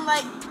and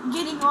like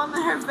getting on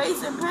her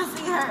face and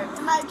pressing her.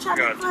 And I tried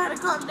to get her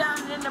to calm down,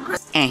 and then the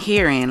principal. And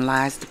herein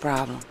lies the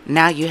problem.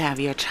 Now you have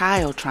your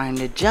child trying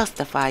to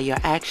justify your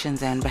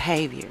actions and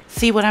behavior.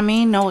 See what I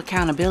mean? No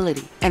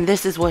accountability. And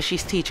this is what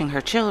she's teaching her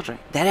children.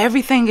 That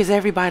everything is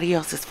everybody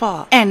else's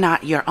fault and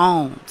not your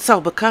own. So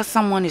because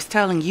someone is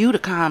telling you to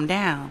calm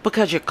down,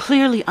 because you're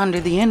clearly under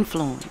the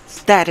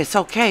influence, that it's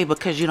okay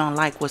because you don't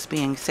like what's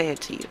being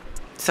said to you.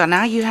 So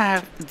now you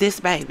have this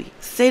baby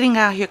sitting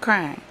out here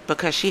crying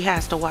because she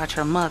has to watch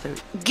her mother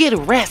get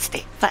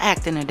arrested for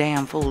acting a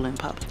damn fool in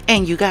public.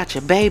 And you got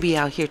your baby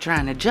out here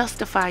trying to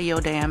justify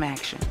your damn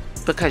action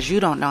because you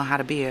don't know how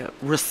to be a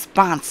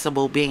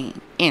responsible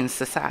being in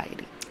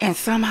society. And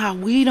somehow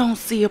we don't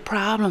see a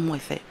problem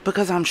with it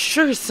because I'm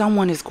sure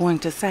someone is going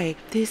to say,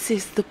 this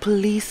is the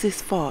police's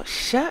fault.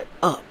 Shut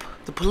up.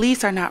 The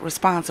police are not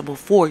responsible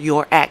for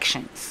your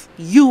actions.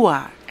 You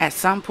are. At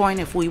some point,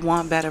 if we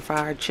want better for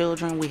our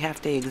children, we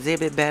have to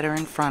exhibit better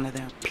in front of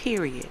them.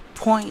 Period.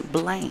 Point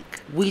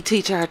blank. We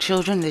teach our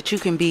children that you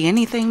can be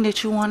anything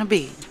that you want to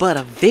be, but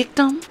a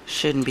victim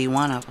shouldn't be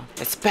one of them.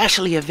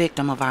 Especially a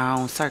victim of our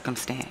own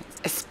circumstance.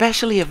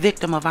 Especially a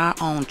victim of our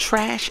own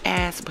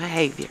trash-ass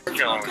behavior. Do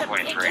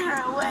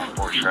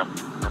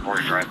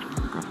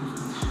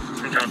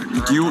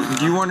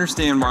you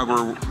understand why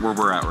we're where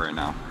we're at right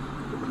now?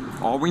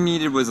 All we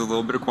needed was a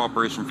little bit of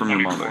cooperation from your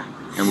mother,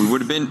 and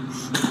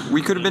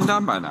we could have been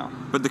done by now.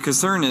 But the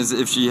concern is,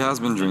 if she has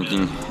been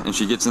drinking and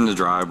she gets in the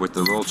drive with the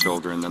little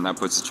children, then that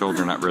puts the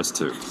children at risk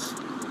too.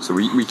 So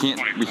we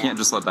can't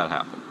just let that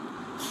happen.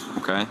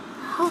 Okay?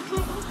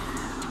 Okay.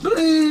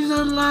 Please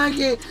unlock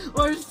it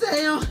or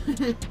stay on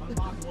it.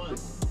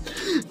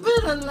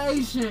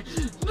 Ventilation.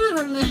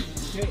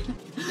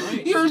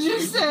 You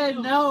just said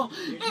no,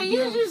 and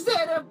you just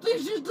said a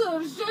picture to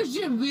obstruct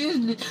your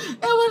business.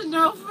 It was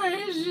no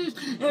furnishings,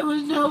 it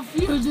was no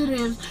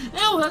fugitives,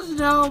 it was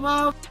no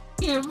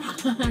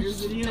motherfucking.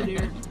 Here's the deal,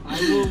 dear. I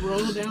will roll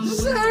down the window.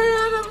 Sir,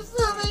 I'm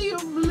telling you,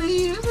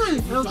 please.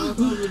 Talk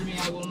over me,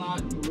 I will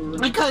not.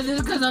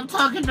 Because I'm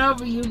talking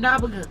over you,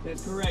 not because.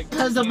 That's correct.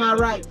 Because of my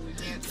right.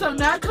 So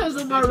not because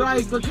of my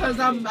right, because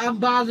I'm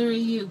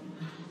bothering you.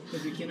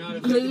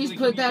 Please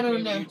put that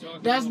on there.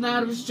 That's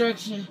not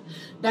obstruction.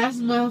 That's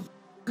my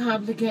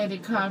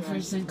complicated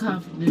conference and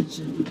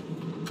confidential.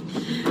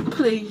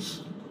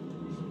 Please.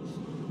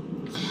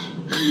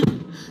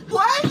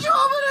 Why did you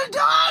open the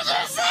door? I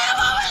just said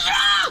what was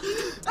wrong!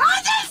 I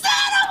just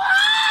said it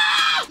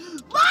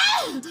was!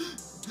 What?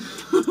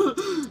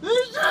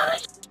 They're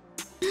trying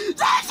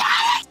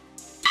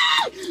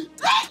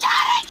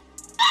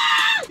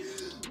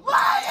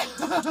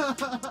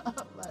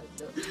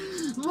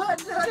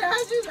What?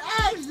 I just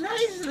asked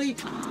nicely.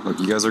 Look,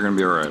 you guys are gonna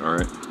be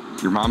alright?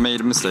 Your mom made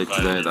a mistake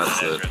today,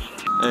 that's it.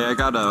 Hey, I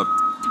got a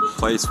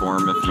place for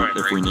him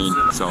if we need.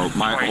 So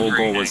my whole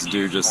goal was to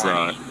do just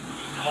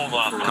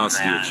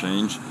custody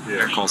exchange,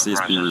 call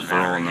CSP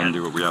referral, and then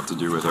do what we have to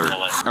do with her.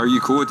 Are you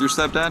cool with your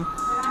stepdad?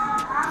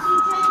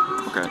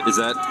 Okay,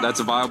 that's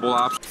a viable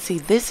option? See,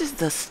 this is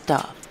the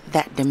stuff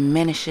that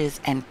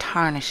diminishes and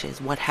tarnishes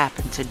what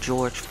happened to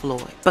George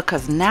Floyd.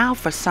 Because now,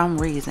 for some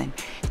reason,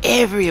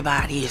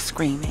 everybody is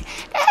screaming,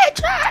 they're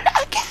trying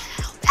to kill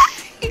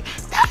me!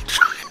 They're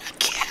trying to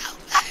kill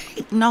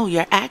me! No,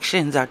 your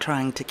actions are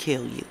trying to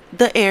kill you.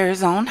 The air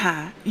is on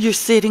high. You're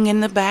sitting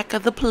in the back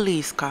of the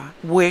police car,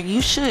 where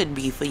you should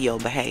be for your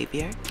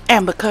behavior.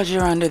 And because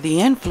you're under the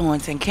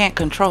influence and can't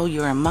control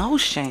your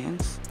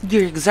emotions,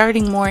 you're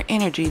exerting more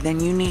energy than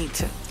you need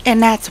to.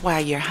 And that's why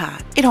you're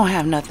hot. It don't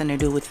have nothing to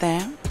do with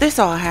them. This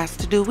all has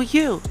to do with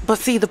you. But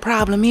see, the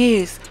problem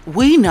is,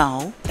 we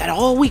know that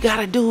all we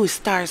gotta do is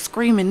start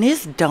screaming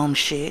this dumb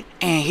shit,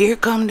 and here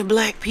come the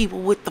black people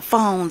with the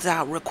phones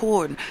out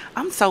recording.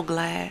 I'm so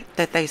glad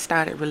that they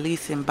started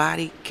releasing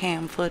body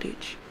cam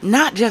footage.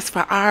 Not just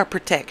for our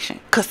protection,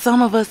 because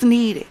some of us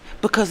need it,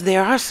 because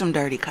there are some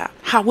dirty cops.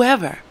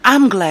 However,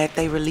 I'm glad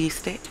they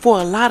released it for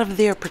a lot of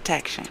their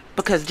protection,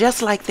 because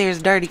just like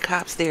there's dirty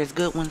cops, there's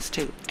good ones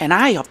too. And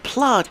I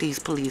applaud these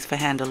police for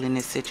handling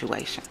this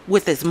situation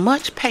with as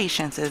much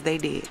patience as they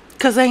did,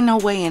 because ain't no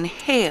way in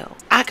hell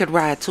I could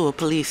ride to a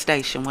police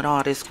station with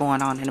all this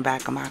going on in the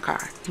back of my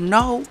car.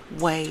 No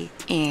way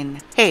in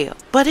hell.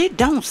 But it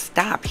don't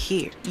stop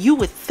here. You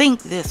would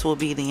think this will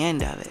be the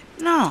end of it.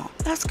 No,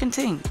 let's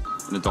continue.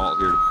 An adult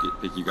here to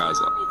pick you guys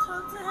up.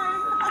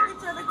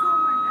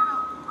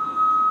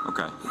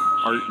 Okay.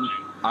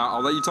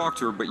 I'll let you talk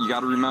to her, but you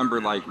got to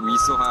remember, like, we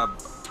still have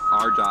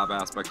our job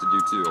aspect to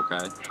do too,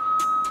 okay?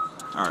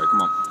 All right,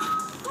 come on.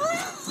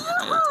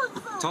 Hey,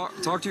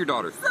 talk to your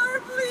daughter.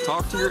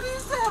 Talk to your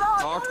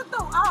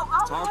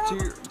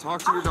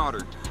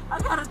daughter. I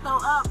gotta throw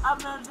up. I'm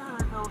not doing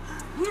it though.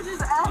 He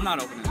just asked I'm not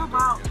me opening to come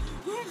out.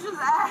 He just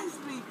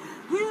asked me.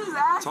 He just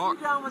asked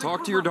me.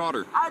 Talk to your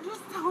daughter. I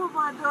just told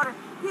my daughter.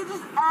 He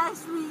just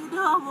asked me, you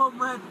know, I want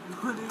my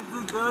daughter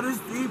to go to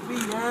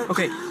CPS.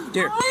 Okay,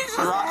 dear.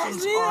 Your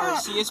options are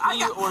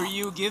CSP or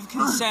you give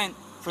consent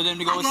for them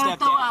to go with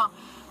stepdad.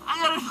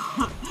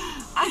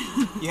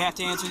 You have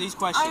to answer these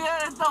questions. I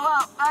gotta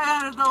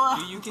throw up.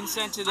 Do you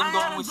consent to them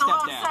going with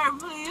stepdad? Sir,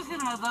 please,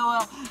 can I throw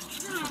up?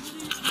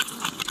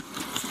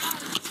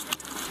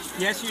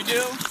 Yes, you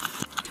do.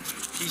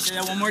 Can you say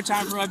that one more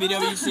time for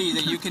WWC,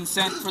 that you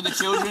consent for the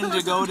children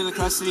to go to the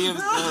custody of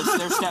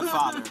their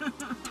stepfather?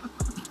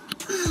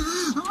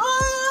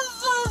 I'm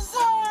so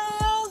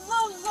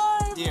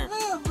sorry. Dear,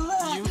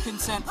 do you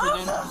consent for them?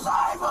 I'm so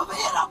sorry for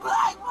being a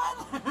black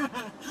mother.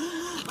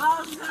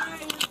 I'm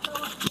sorry.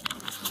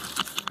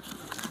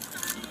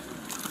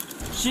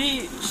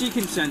 She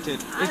consented.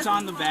 It's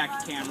on the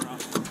back camera.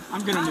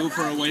 I'm gonna move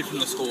her away from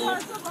the school.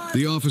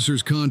 The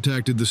officers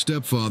contacted the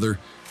stepfather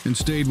and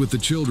stayed with the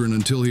children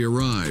until he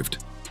arrived.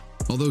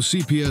 Although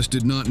CPS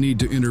did not need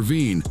to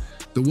intervene,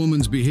 the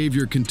woman's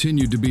behavior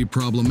continued to be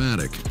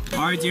problematic.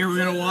 All right, dear,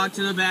 we're gonna walk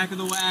to the back of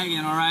the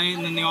wagon, all right?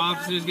 And then the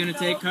officer's gonna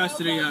take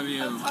custody of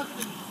you.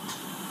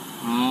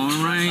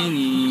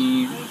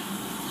 Alrighty.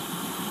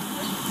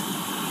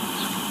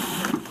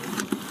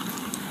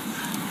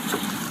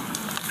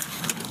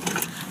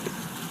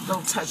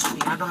 Don't touch me.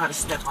 I know how to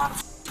step out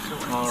of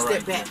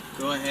Alright. Step back.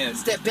 Go ahead.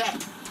 Step back.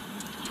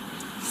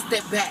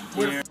 Step back.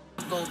 Where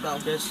the go?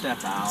 Just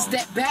step out.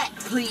 Step back,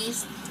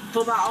 please.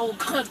 For my own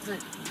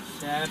comfort.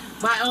 Step.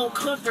 My own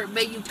comfort.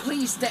 May you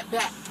please step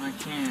back. I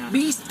can't.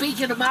 Me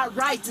speaking of my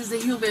rights as a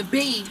human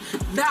being,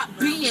 not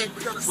being.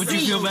 Would you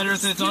feel better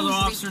if this other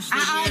officer stood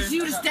I here? asked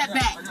you to step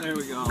back. There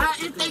we go.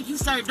 Thank you,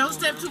 sir. Don't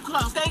step too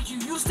close. Thank you.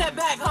 You step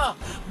back, huh?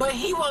 But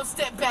he won't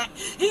step back.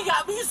 He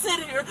got me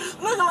sitting here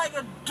looking like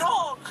a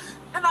dog.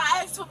 And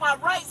I asked for my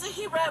rights, and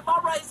he read my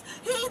rights.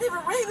 He ain't even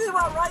read me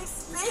my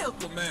rights still.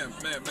 Well, ma'am.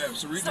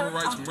 So reading the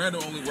rights,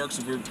 Miranda only works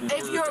if we're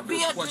you're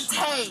being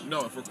detained.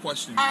 No, if we're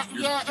questioning.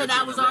 Yeah, and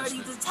I was already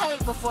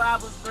detained before I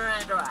was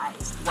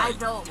Mirandaized. Right, I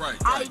know. right.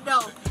 I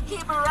know. He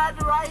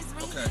Mirandaized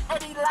me,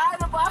 and he lied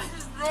about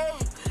his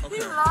name. Okay.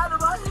 He lied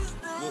about his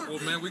name. Well,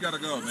 man, we gotta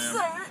go, man.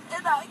 Sir,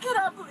 can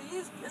I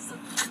please get some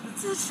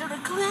tissue to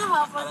clear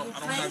my fucking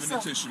face? I don't have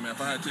any tissue, man.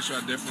 If I had tissue,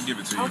 I'd definitely give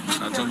it to you. Okay,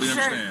 I totally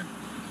understand.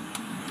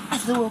 I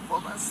do it for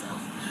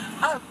myself.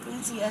 I have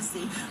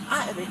PTSD.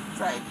 I have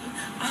anxiety.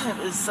 I have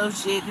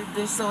associated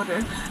disorder.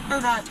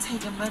 And I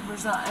take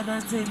members out and I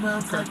take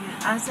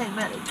I take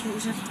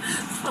medication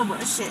for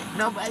my shit.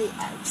 Nobody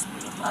asks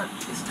me about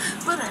this.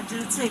 But I do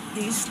take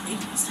these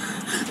things.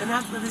 And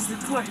I feel it's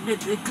important to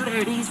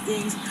declare these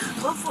things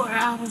before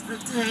I was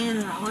detained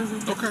and I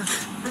wasn't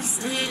the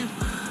same.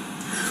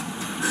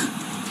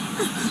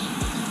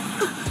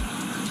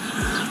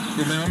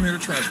 Well, man, I'm here to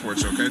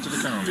transport you, okay, to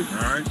the county,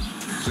 all right?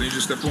 So you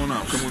just step on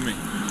out. Come with me.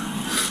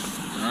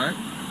 All right?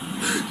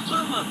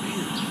 Why am I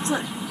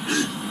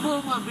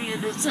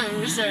being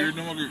detained, sir? You're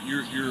no longer,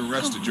 you're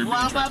arrested. You're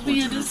Why am I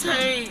being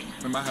detained?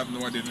 I have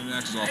no idea. Didn't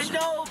ask the officer.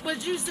 No,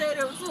 but you said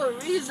it was for a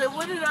reason.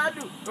 What did I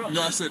do?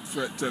 No, I said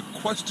to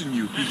question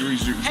you.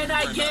 And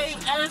I gave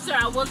answer.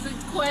 I wasn't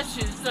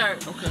questioned, sir.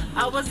 Okay.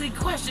 I wasn't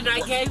questioned. I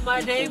gave my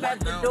name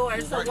at the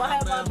door. So why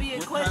am I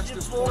being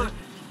questioned for?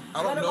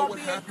 I don't know what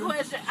happened.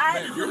 Man,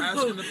 you're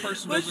asking the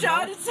person but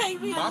y'all to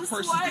take me my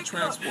person to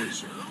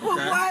transport you. Well,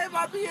 why am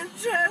I being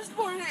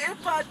transported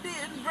if I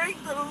didn't break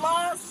the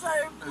law,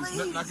 sir? Please. There's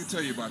nothing I can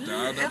tell you about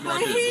that. I have no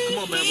idea.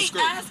 Come on, man, let's go.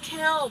 Ask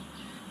him.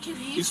 Can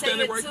he He's say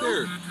standing it right too?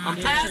 there.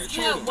 Ask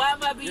him. Why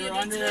am I being You're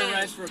under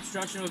arrest for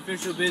obstruction of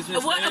official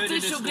business. What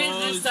official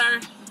business,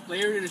 sir?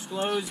 Failure to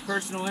disclose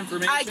personal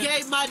information. I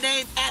gave my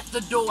name at the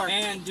door.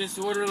 And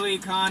disorderly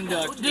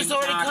conduct.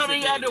 Disorderly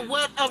conduct under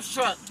what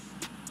obstruct?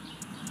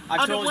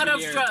 Under what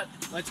obstruct?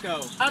 Let's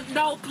go.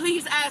 No,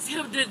 please ask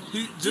him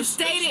to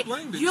state it.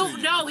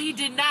 No, he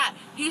did not.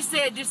 He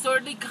said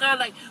disorderly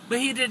conduct, but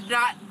he did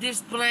not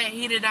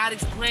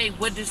explain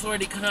what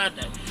disorderly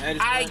conduct.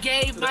 I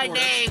gave my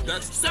name.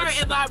 Sir,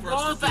 am I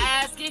wrong for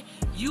asking?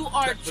 You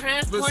are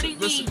transporting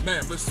me.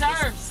 Ma'am,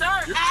 Sir,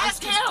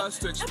 ask him. Us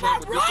to explain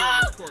Am I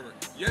wrong?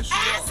 Yes, you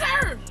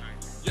Answer.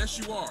 Yes,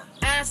 you are.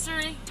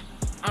 Answering.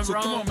 I'm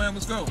wrong. Come on, man.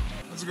 Let's go.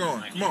 Let's go.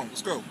 Come on.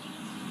 Let's go.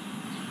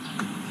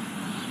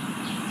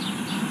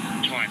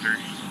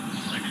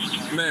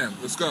 Ma'am,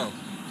 let's go.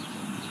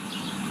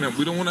 Ma'am,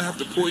 we don't want to have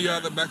to pull you out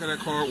of the back of that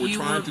car. We're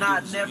trying to do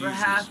this. You will not never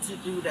have to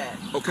do that.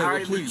 Okay,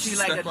 well, please, treat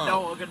step like a out.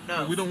 dog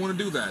enough. We don't want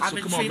to do that. I've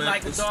been treated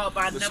like a dog,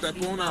 but I let's never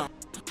step on out.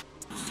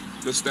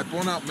 Let's step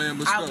on out, man.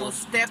 Let's go. I will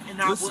step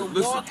and I will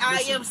walk.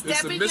 I am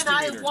stepping and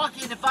I am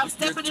walking. If I'm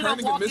stepping and I'm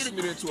walking. You're turning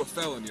a misdemeanor into a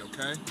felony,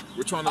 okay?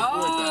 We're trying to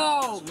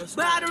avoid that. So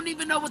but I don't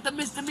even know what the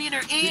misdemeanor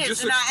is. He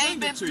just and I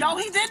ain't been. No,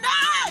 he did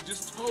not. He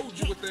just told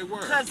you what they were.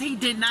 Because he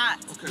did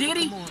not. Okay, did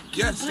he? Come on.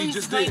 Yes, he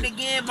just did. Please explain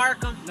again,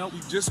 Markham. Nope.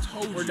 He just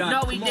told you. We're done.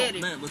 No, he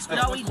didn't. Man, let's go.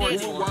 No, he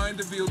didn't. We'll wind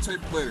the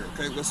videotape later,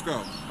 okay? Let's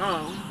go.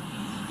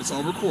 Oh. It's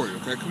all recorded,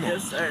 okay? Come on.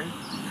 Yes, sir.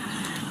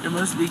 It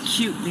must be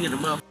cute being a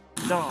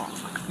motherfucking dog.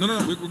 No,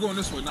 we're going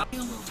this way.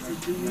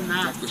 Do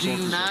you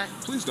not?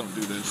 Please don't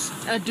do this.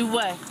 Do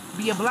what?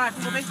 Be a black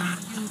woman?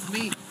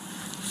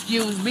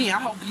 Excuse me. I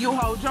hope you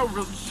hold your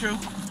roots true.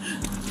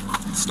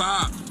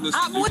 Stop.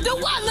 What do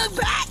I look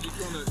back?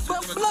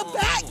 Look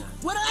back.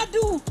 What did I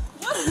do?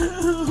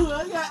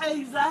 I got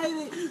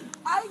anxiety.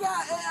 I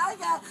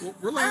got. Well,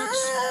 relax.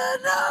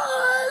 No,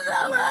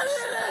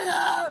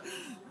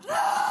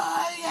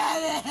 I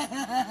got it.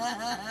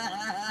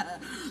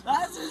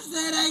 I just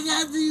said I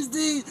got these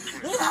things.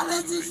 And I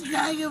let this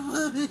guy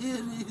put me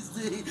in these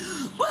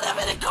things. Put him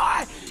in the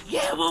car.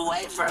 Get him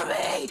away from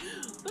me.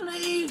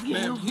 Please.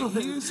 Ma'am, he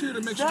is here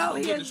to make sure No,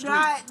 you he get the is street.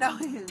 not. No,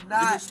 he is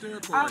not. He's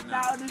hysterical right I'm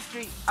now. down the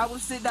street. I will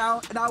sit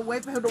down and I will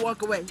wait for him to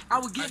walk away. I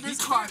will get in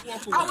this car.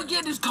 I will get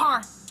in this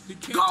car.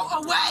 Go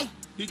away.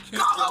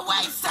 Go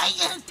away,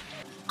 Satan.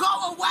 Go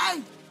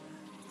away.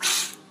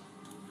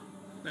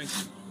 Thank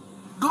you.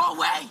 Go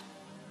away.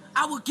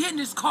 I will get in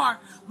this car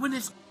when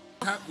it's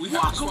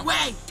walk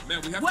away.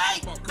 Man, we have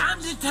Wait, to I'm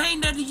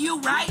detained under you,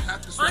 right?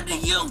 Under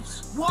you.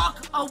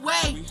 Walk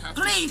away.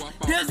 Please.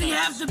 Does he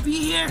have to be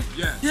here?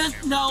 Yes.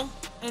 No.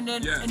 And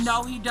then, yes. And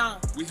no, he don't.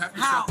 We have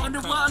to How? swap Under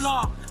cuffs. what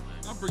law?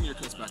 I'll bring your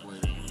cuffs back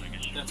later.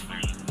 That's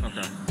fine.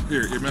 Okay.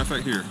 Here, matter of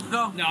fact, here.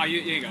 Go. No, you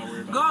ain't gotta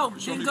worry about Go.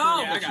 it. Then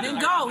go. Then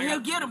go. He'll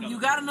get him. You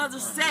got another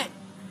set.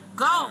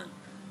 Go.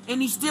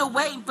 And he's still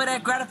waiting for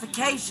that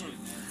gratification.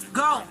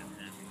 Go.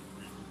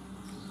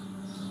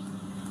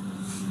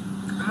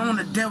 I'm on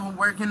the devil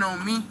working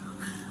on me.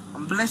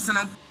 I'm blessing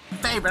him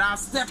favorite. I'll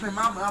step in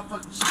my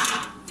motherfucking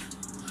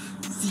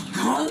shit. Is he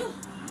gone?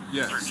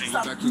 Yes.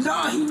 Stop. No,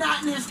 he's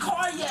not in his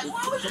car yet.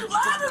 Why would you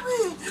lie to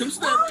me? Come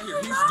stand right here.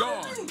 He's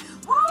gone.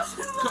 Why would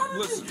you lie to me?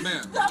 Listen,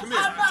 man. Stop. Come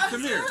here.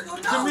 Come here.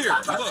 Come here.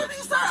 Stop touching me,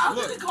 sir. I'm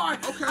in the car.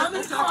 Okay. I'm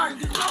in the car.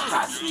 Don't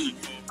touch me.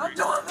 I'm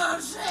doing my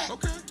shit.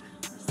 Okay.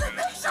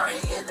 Make sure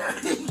he in there.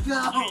 He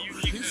go.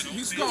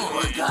 He's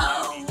gone. He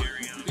go.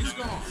 He's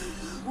gone.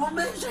 Well,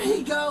 make sure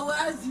he go.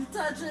 Why is you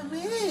touching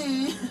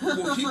me?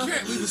 Well, he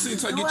can't leave the scene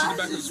until I get you in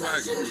the back of the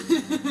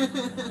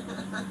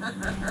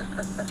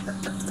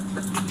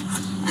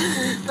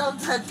wagon. Don't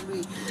touch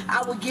me.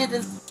 I will get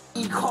this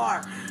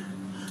car.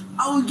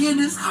 I will get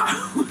this car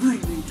with me.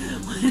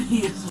 When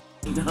he is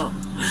go.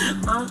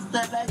 I'll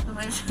step back to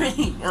my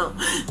train.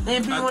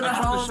 Then be on the I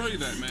tried home. to show you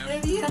that, man.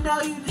 If you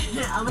know you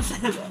did, I'm gonna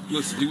step back.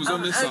 Listen, he was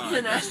on this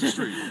side. That's the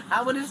street.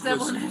 I would have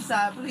stepped on this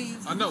side, please.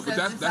 I know, but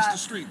that's the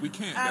street. We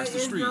can't. That's the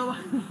street.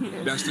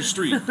 That's the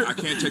street. I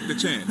can't take the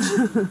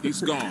chance.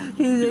 He's gone.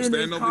 He was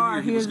standing over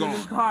here. He was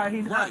gone.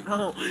 He's not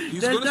gone.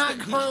 He's gonna stay.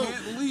 He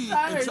can't leave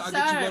until I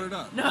get you loaded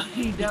up. No,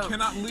 he don't. He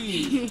cannot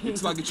leave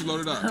until I get you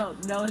loaded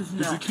up. No, it's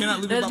not. He cannot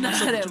leave That's by not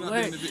myself how until I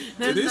it get in the works.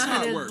 video. It is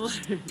how it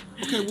works.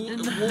 Okay,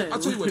 well, I'll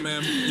tell you what,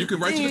 ma'am. You can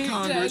write to the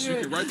Congress. You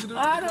can write to the.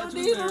 I don't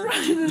need to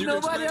write to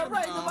nobody. I'm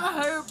writing to my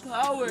higher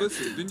power.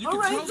 Listen, then you I'm can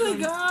writing tell to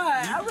them.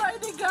 God. I'm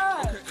writing to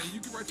God. Okay, and you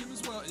can write to him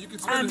as well. You can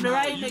I'm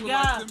writing to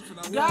God.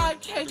 God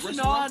catching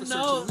all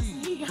notes.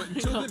 But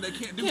until then, they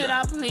can't do Can I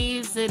that.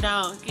 please sit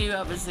down? Give you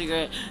up a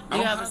cigarette.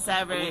 You have a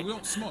cigarette. We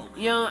don't smoke.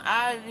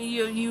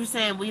 You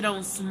saying we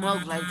don't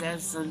smoke like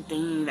that's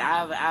something.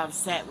 I've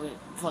sat with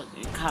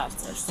fucking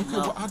cops that smoke. Okay,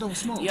 well, I don't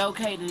smoke. You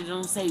okay? Then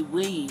don't say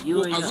we.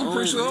 Well, I'm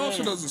pretty sure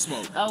also doesn't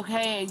smoke.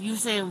 Okay, you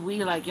saying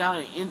we like y'all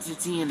an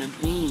entity and a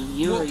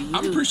being. Well,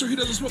 I'm pretty sure he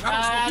doesn't smoke.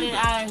 I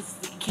don't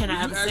smoke. Can I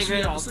have a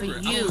cigarette off for you?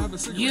 I don't have a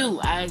cigarette. You,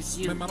 I asked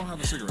you. Ma'am, I don't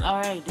have a cigarette. All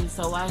right, then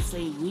so I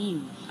say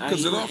we.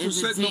 Because the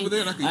officer's sitting over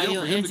there and I can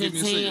yell for him to give me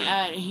a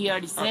cigarette. He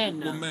already said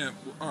no. Well, ma'am,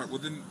 all right, well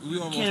then we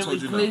almost Can told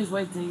we you please no.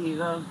 wait till you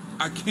go?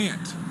 I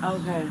can't.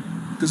 Okay.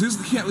 Because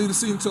he can't leave the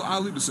scene until I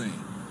leave the scene.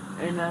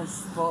 And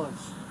that's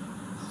false.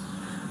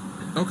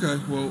 Okay,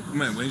 well,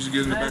 man, when did you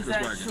get in the back of Is this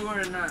that wagon? true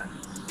or not?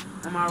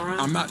 Am I wrong?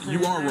 I'm not.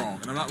 You are wrong,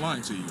 and I'm not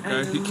lying to you.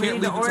 Okay, he can't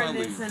leave until I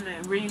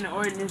leave. Reading the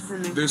ordinance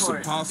in the There's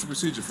court. some policy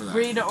procedure for that.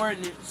 Read the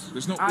ordinance.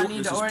 There's no I ordinance.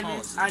 need the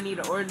ordinance. I need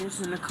the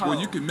ordinance in the code. Well,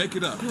 you can make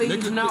it up. Please,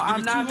 make it, no,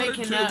 I'm not 200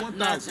 making to up 1,000.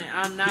 nothing.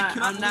 I'm not. He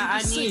cannot I'm not. I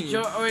leave the need scene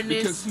your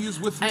ordinance. because he is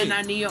with me. And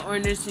I need your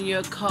ordinance in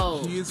your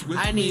code. He is with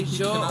I me. need He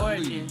your cannot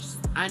ordinance. leave.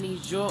 I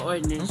need your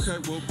ordinance.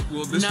 Okay,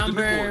 well, this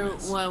Number is the new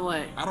ordinance.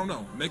 what? I don't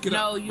know. Make it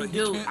No, up. you but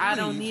do. He can't I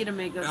don't leave. need to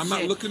make up I'm shit.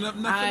 not looking up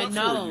nothing I up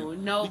know, for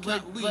you. no, He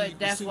can't leave but the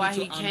that's scene why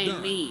he until I'm can't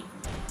done. leave.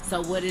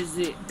 So what is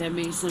it that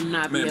makes him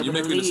not be Ma'am, able you're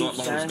to making leave, this a lot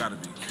longer than sir? it's gotta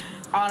be.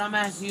 All I'm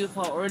asking you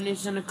for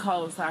ordinance in the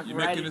code so I can You're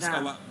write making it this a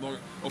down. lot longer.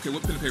 Okay,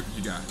 what pen and paper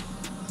you got?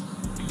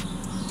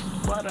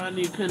 Why do I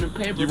need pen and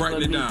paper You for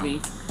writing it me?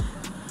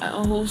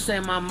 down? Who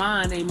said my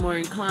mind ain't more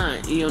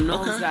inclined? Your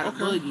nose Okay, got a okay.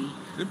 boogie.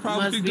 It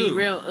probably Must be do.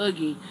 real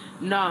oogie.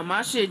 No,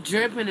 my shit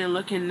dripping and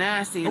looking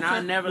nasty, and Okay,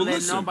 I never well, let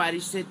listen. nobody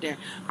sit there.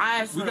 I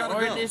asked We for the gotta go.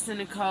 ordinance in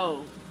the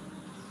code.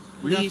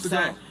 We Please, have to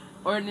sir. go.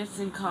 Ordinance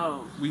and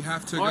code. We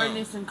have to go.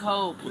 Ordinance and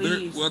code, Well, there-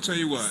 please. well, I'll tell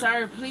you what.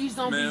 Sir, please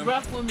don't Ma'am. be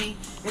rough with me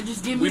and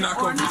just give me We're the not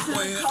gonna be ordinance and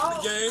playing the the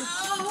code. game.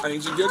 I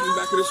need you to get in the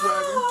back of this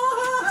wagon.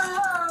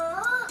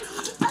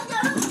 I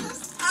gotta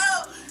just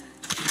out.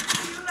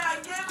 You're not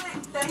giving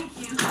it. Thank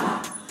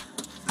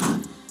you.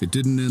 It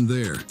didn't end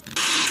there.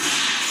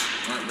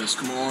 All right, miss,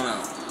 come on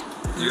out.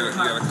 You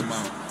gotta come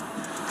out.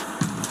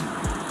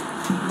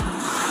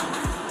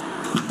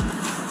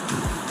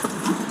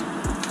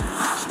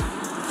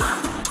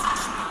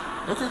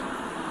 Okay.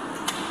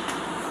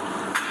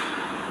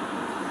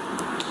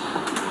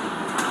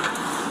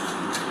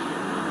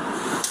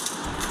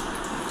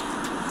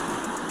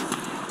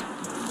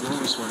 Going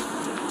this way.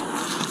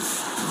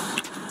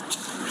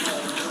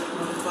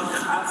 For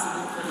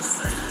the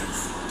circus.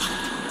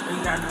 We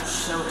got no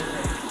show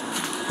today.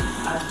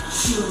 I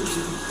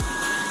truly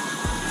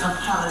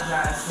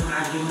apologize for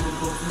not giving you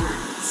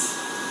performance.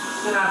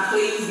 Can I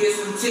please get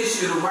some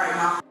tissue to wipe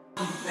my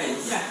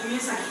face? Yeah, give me a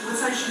second. What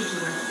size shoes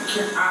you wear?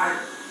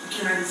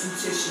 Can I get some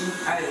tissue?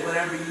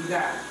 Whatever you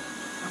got.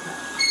 Okay.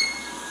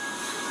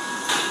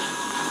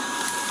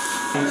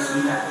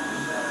 You got it.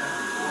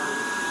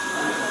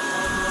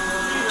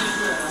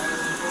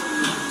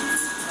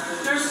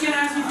 Nurse, can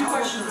I ask you a few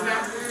questions, okay?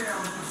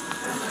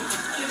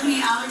 Do you have any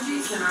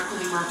allergies? Can I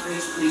clean my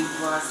face, please,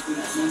 before I speak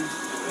to you?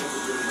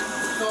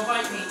 Don't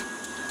bite me.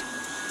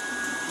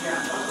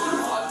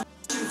 Yeah.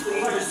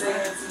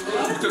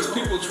 Because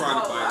people try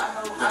to bite.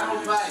 I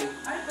don't bite.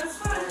 That's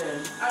fine.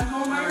 I'm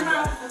going by your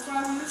mouth. That's what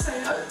I want to say.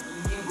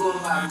 You going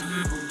by what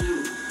people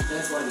do.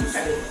 That's what you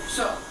say.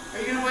 So, are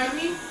you going to bite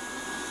me?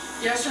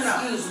 Yes or no?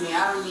 Excuse me,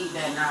 I don't need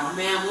that now.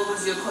 Ma'am, what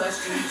was your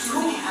question?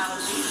 Too many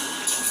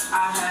allergies.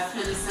 I have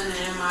penicillin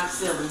and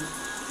amoxicillin.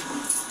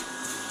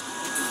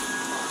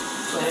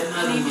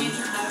 Any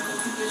major medical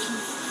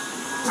conditions?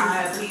 I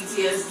have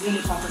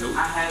PTSD,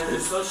 I have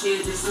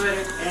associated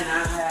disorder, and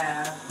I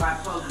have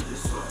bipolar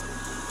disorder.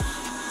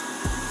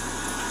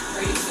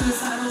 Are you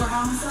suicidal or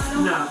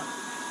homicidal? No.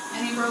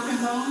 Any broken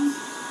bones?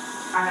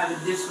 I have a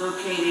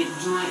dislocated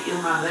joint in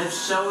my left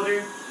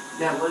shoulder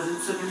that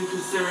wasn't taken into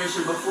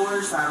consideration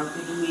before, so I don't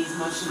think it needs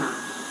much now.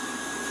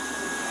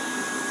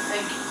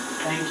 Thank you.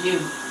 Thank you.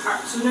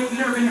 Alright, so you've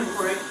never been here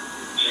before, right?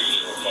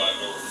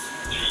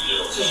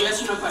 205. Just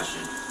yes or no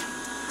question.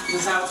 Is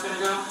this how it's gonna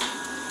go?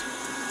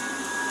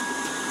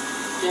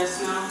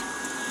 Yes, no?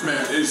 Man,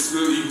 it's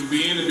really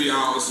be in and be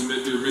out and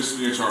submit the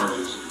misdemeanor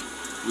charges.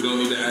 We don't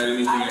need to add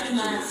anything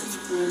extra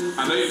to it.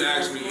 I know you didn't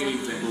ask me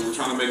anything, but we're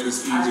trying to make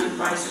this easier I've to been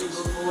process.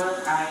 before,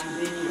 I ain't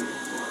been here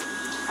before.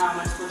 How am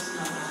I supposed to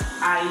know that?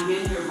 I ain't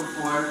been here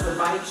before to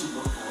bite you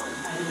before.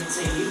 I didn't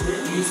say you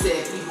did. You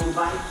said people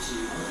bite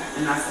you. Okay.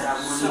 And I said I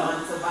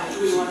wanted to bite Do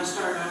we you. want to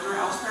start over?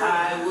 I'll start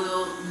I over.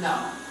 will, no.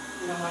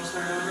 You don't want to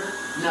start over?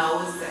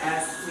 No, it's to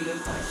ask for your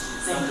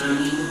questions. So Thank no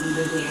need to be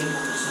the damn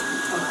person.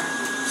 Okay.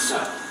 So,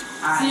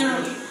 I zero.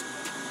 agree.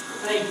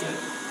 Thank you.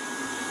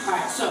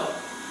 Alright, so,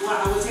 what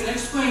I was going to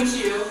explain to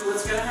you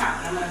what's going to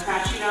happen. I'm going to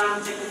pat you down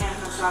and take the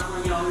handcuffs off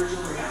and get all your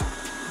jewelry out.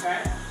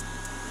 Okay?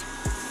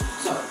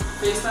 So,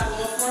 face that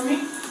wall for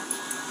me.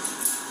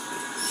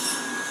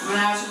 I'm going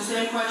to ask you the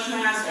same question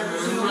I ask every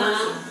single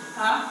person.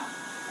 Huh?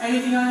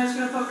 Anything on that's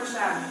going to poke or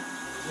stab me?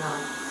 No.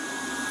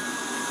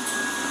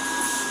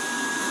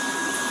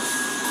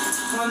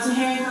 Once the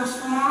handcuffs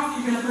come off,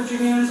 you're going to put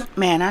your hands.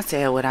 Man, I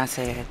said what I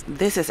said.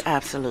 This is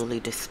absolutely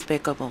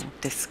despicable,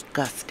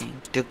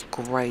 disgusting,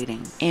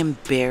 degrading,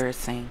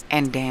 embarrassing,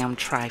 and damn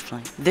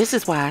trifling. This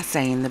is why I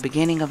say in the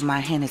beginning of my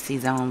Hennessy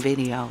Zone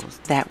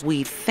videos that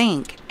we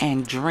think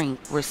and drink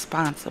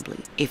responsibly.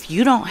 If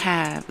you don't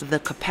have the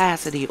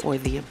capacity or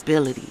the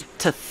ability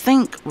to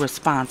think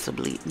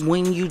responsibly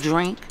when you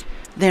drink,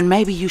 then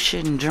maybe you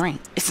shouldn't drink.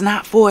 It's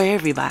not for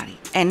everybody.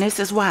 And this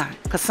is why.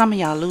 Because some of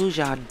y'all lose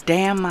y'all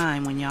damn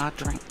mind when y'all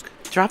drink.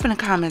 Drop in the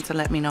comments and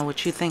let me know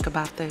what you think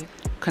about this.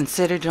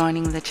 Consider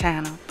joining the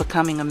channel,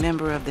 becoming a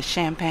member of the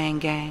Champagne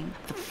Gang,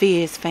 the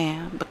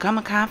FizzFam, become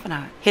a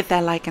confidant. Hit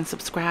that like and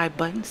subscribe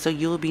button so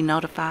you'll be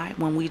notified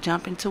when we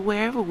jump into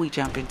wherever we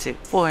jump into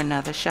for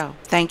another show.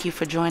 Thank you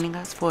for joining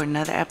us for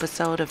another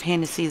episode of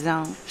Hennessy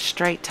Zone.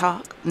 Straight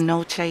talk,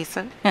 no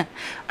chaser.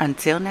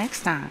 Until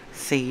next time,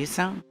 see you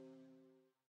soon.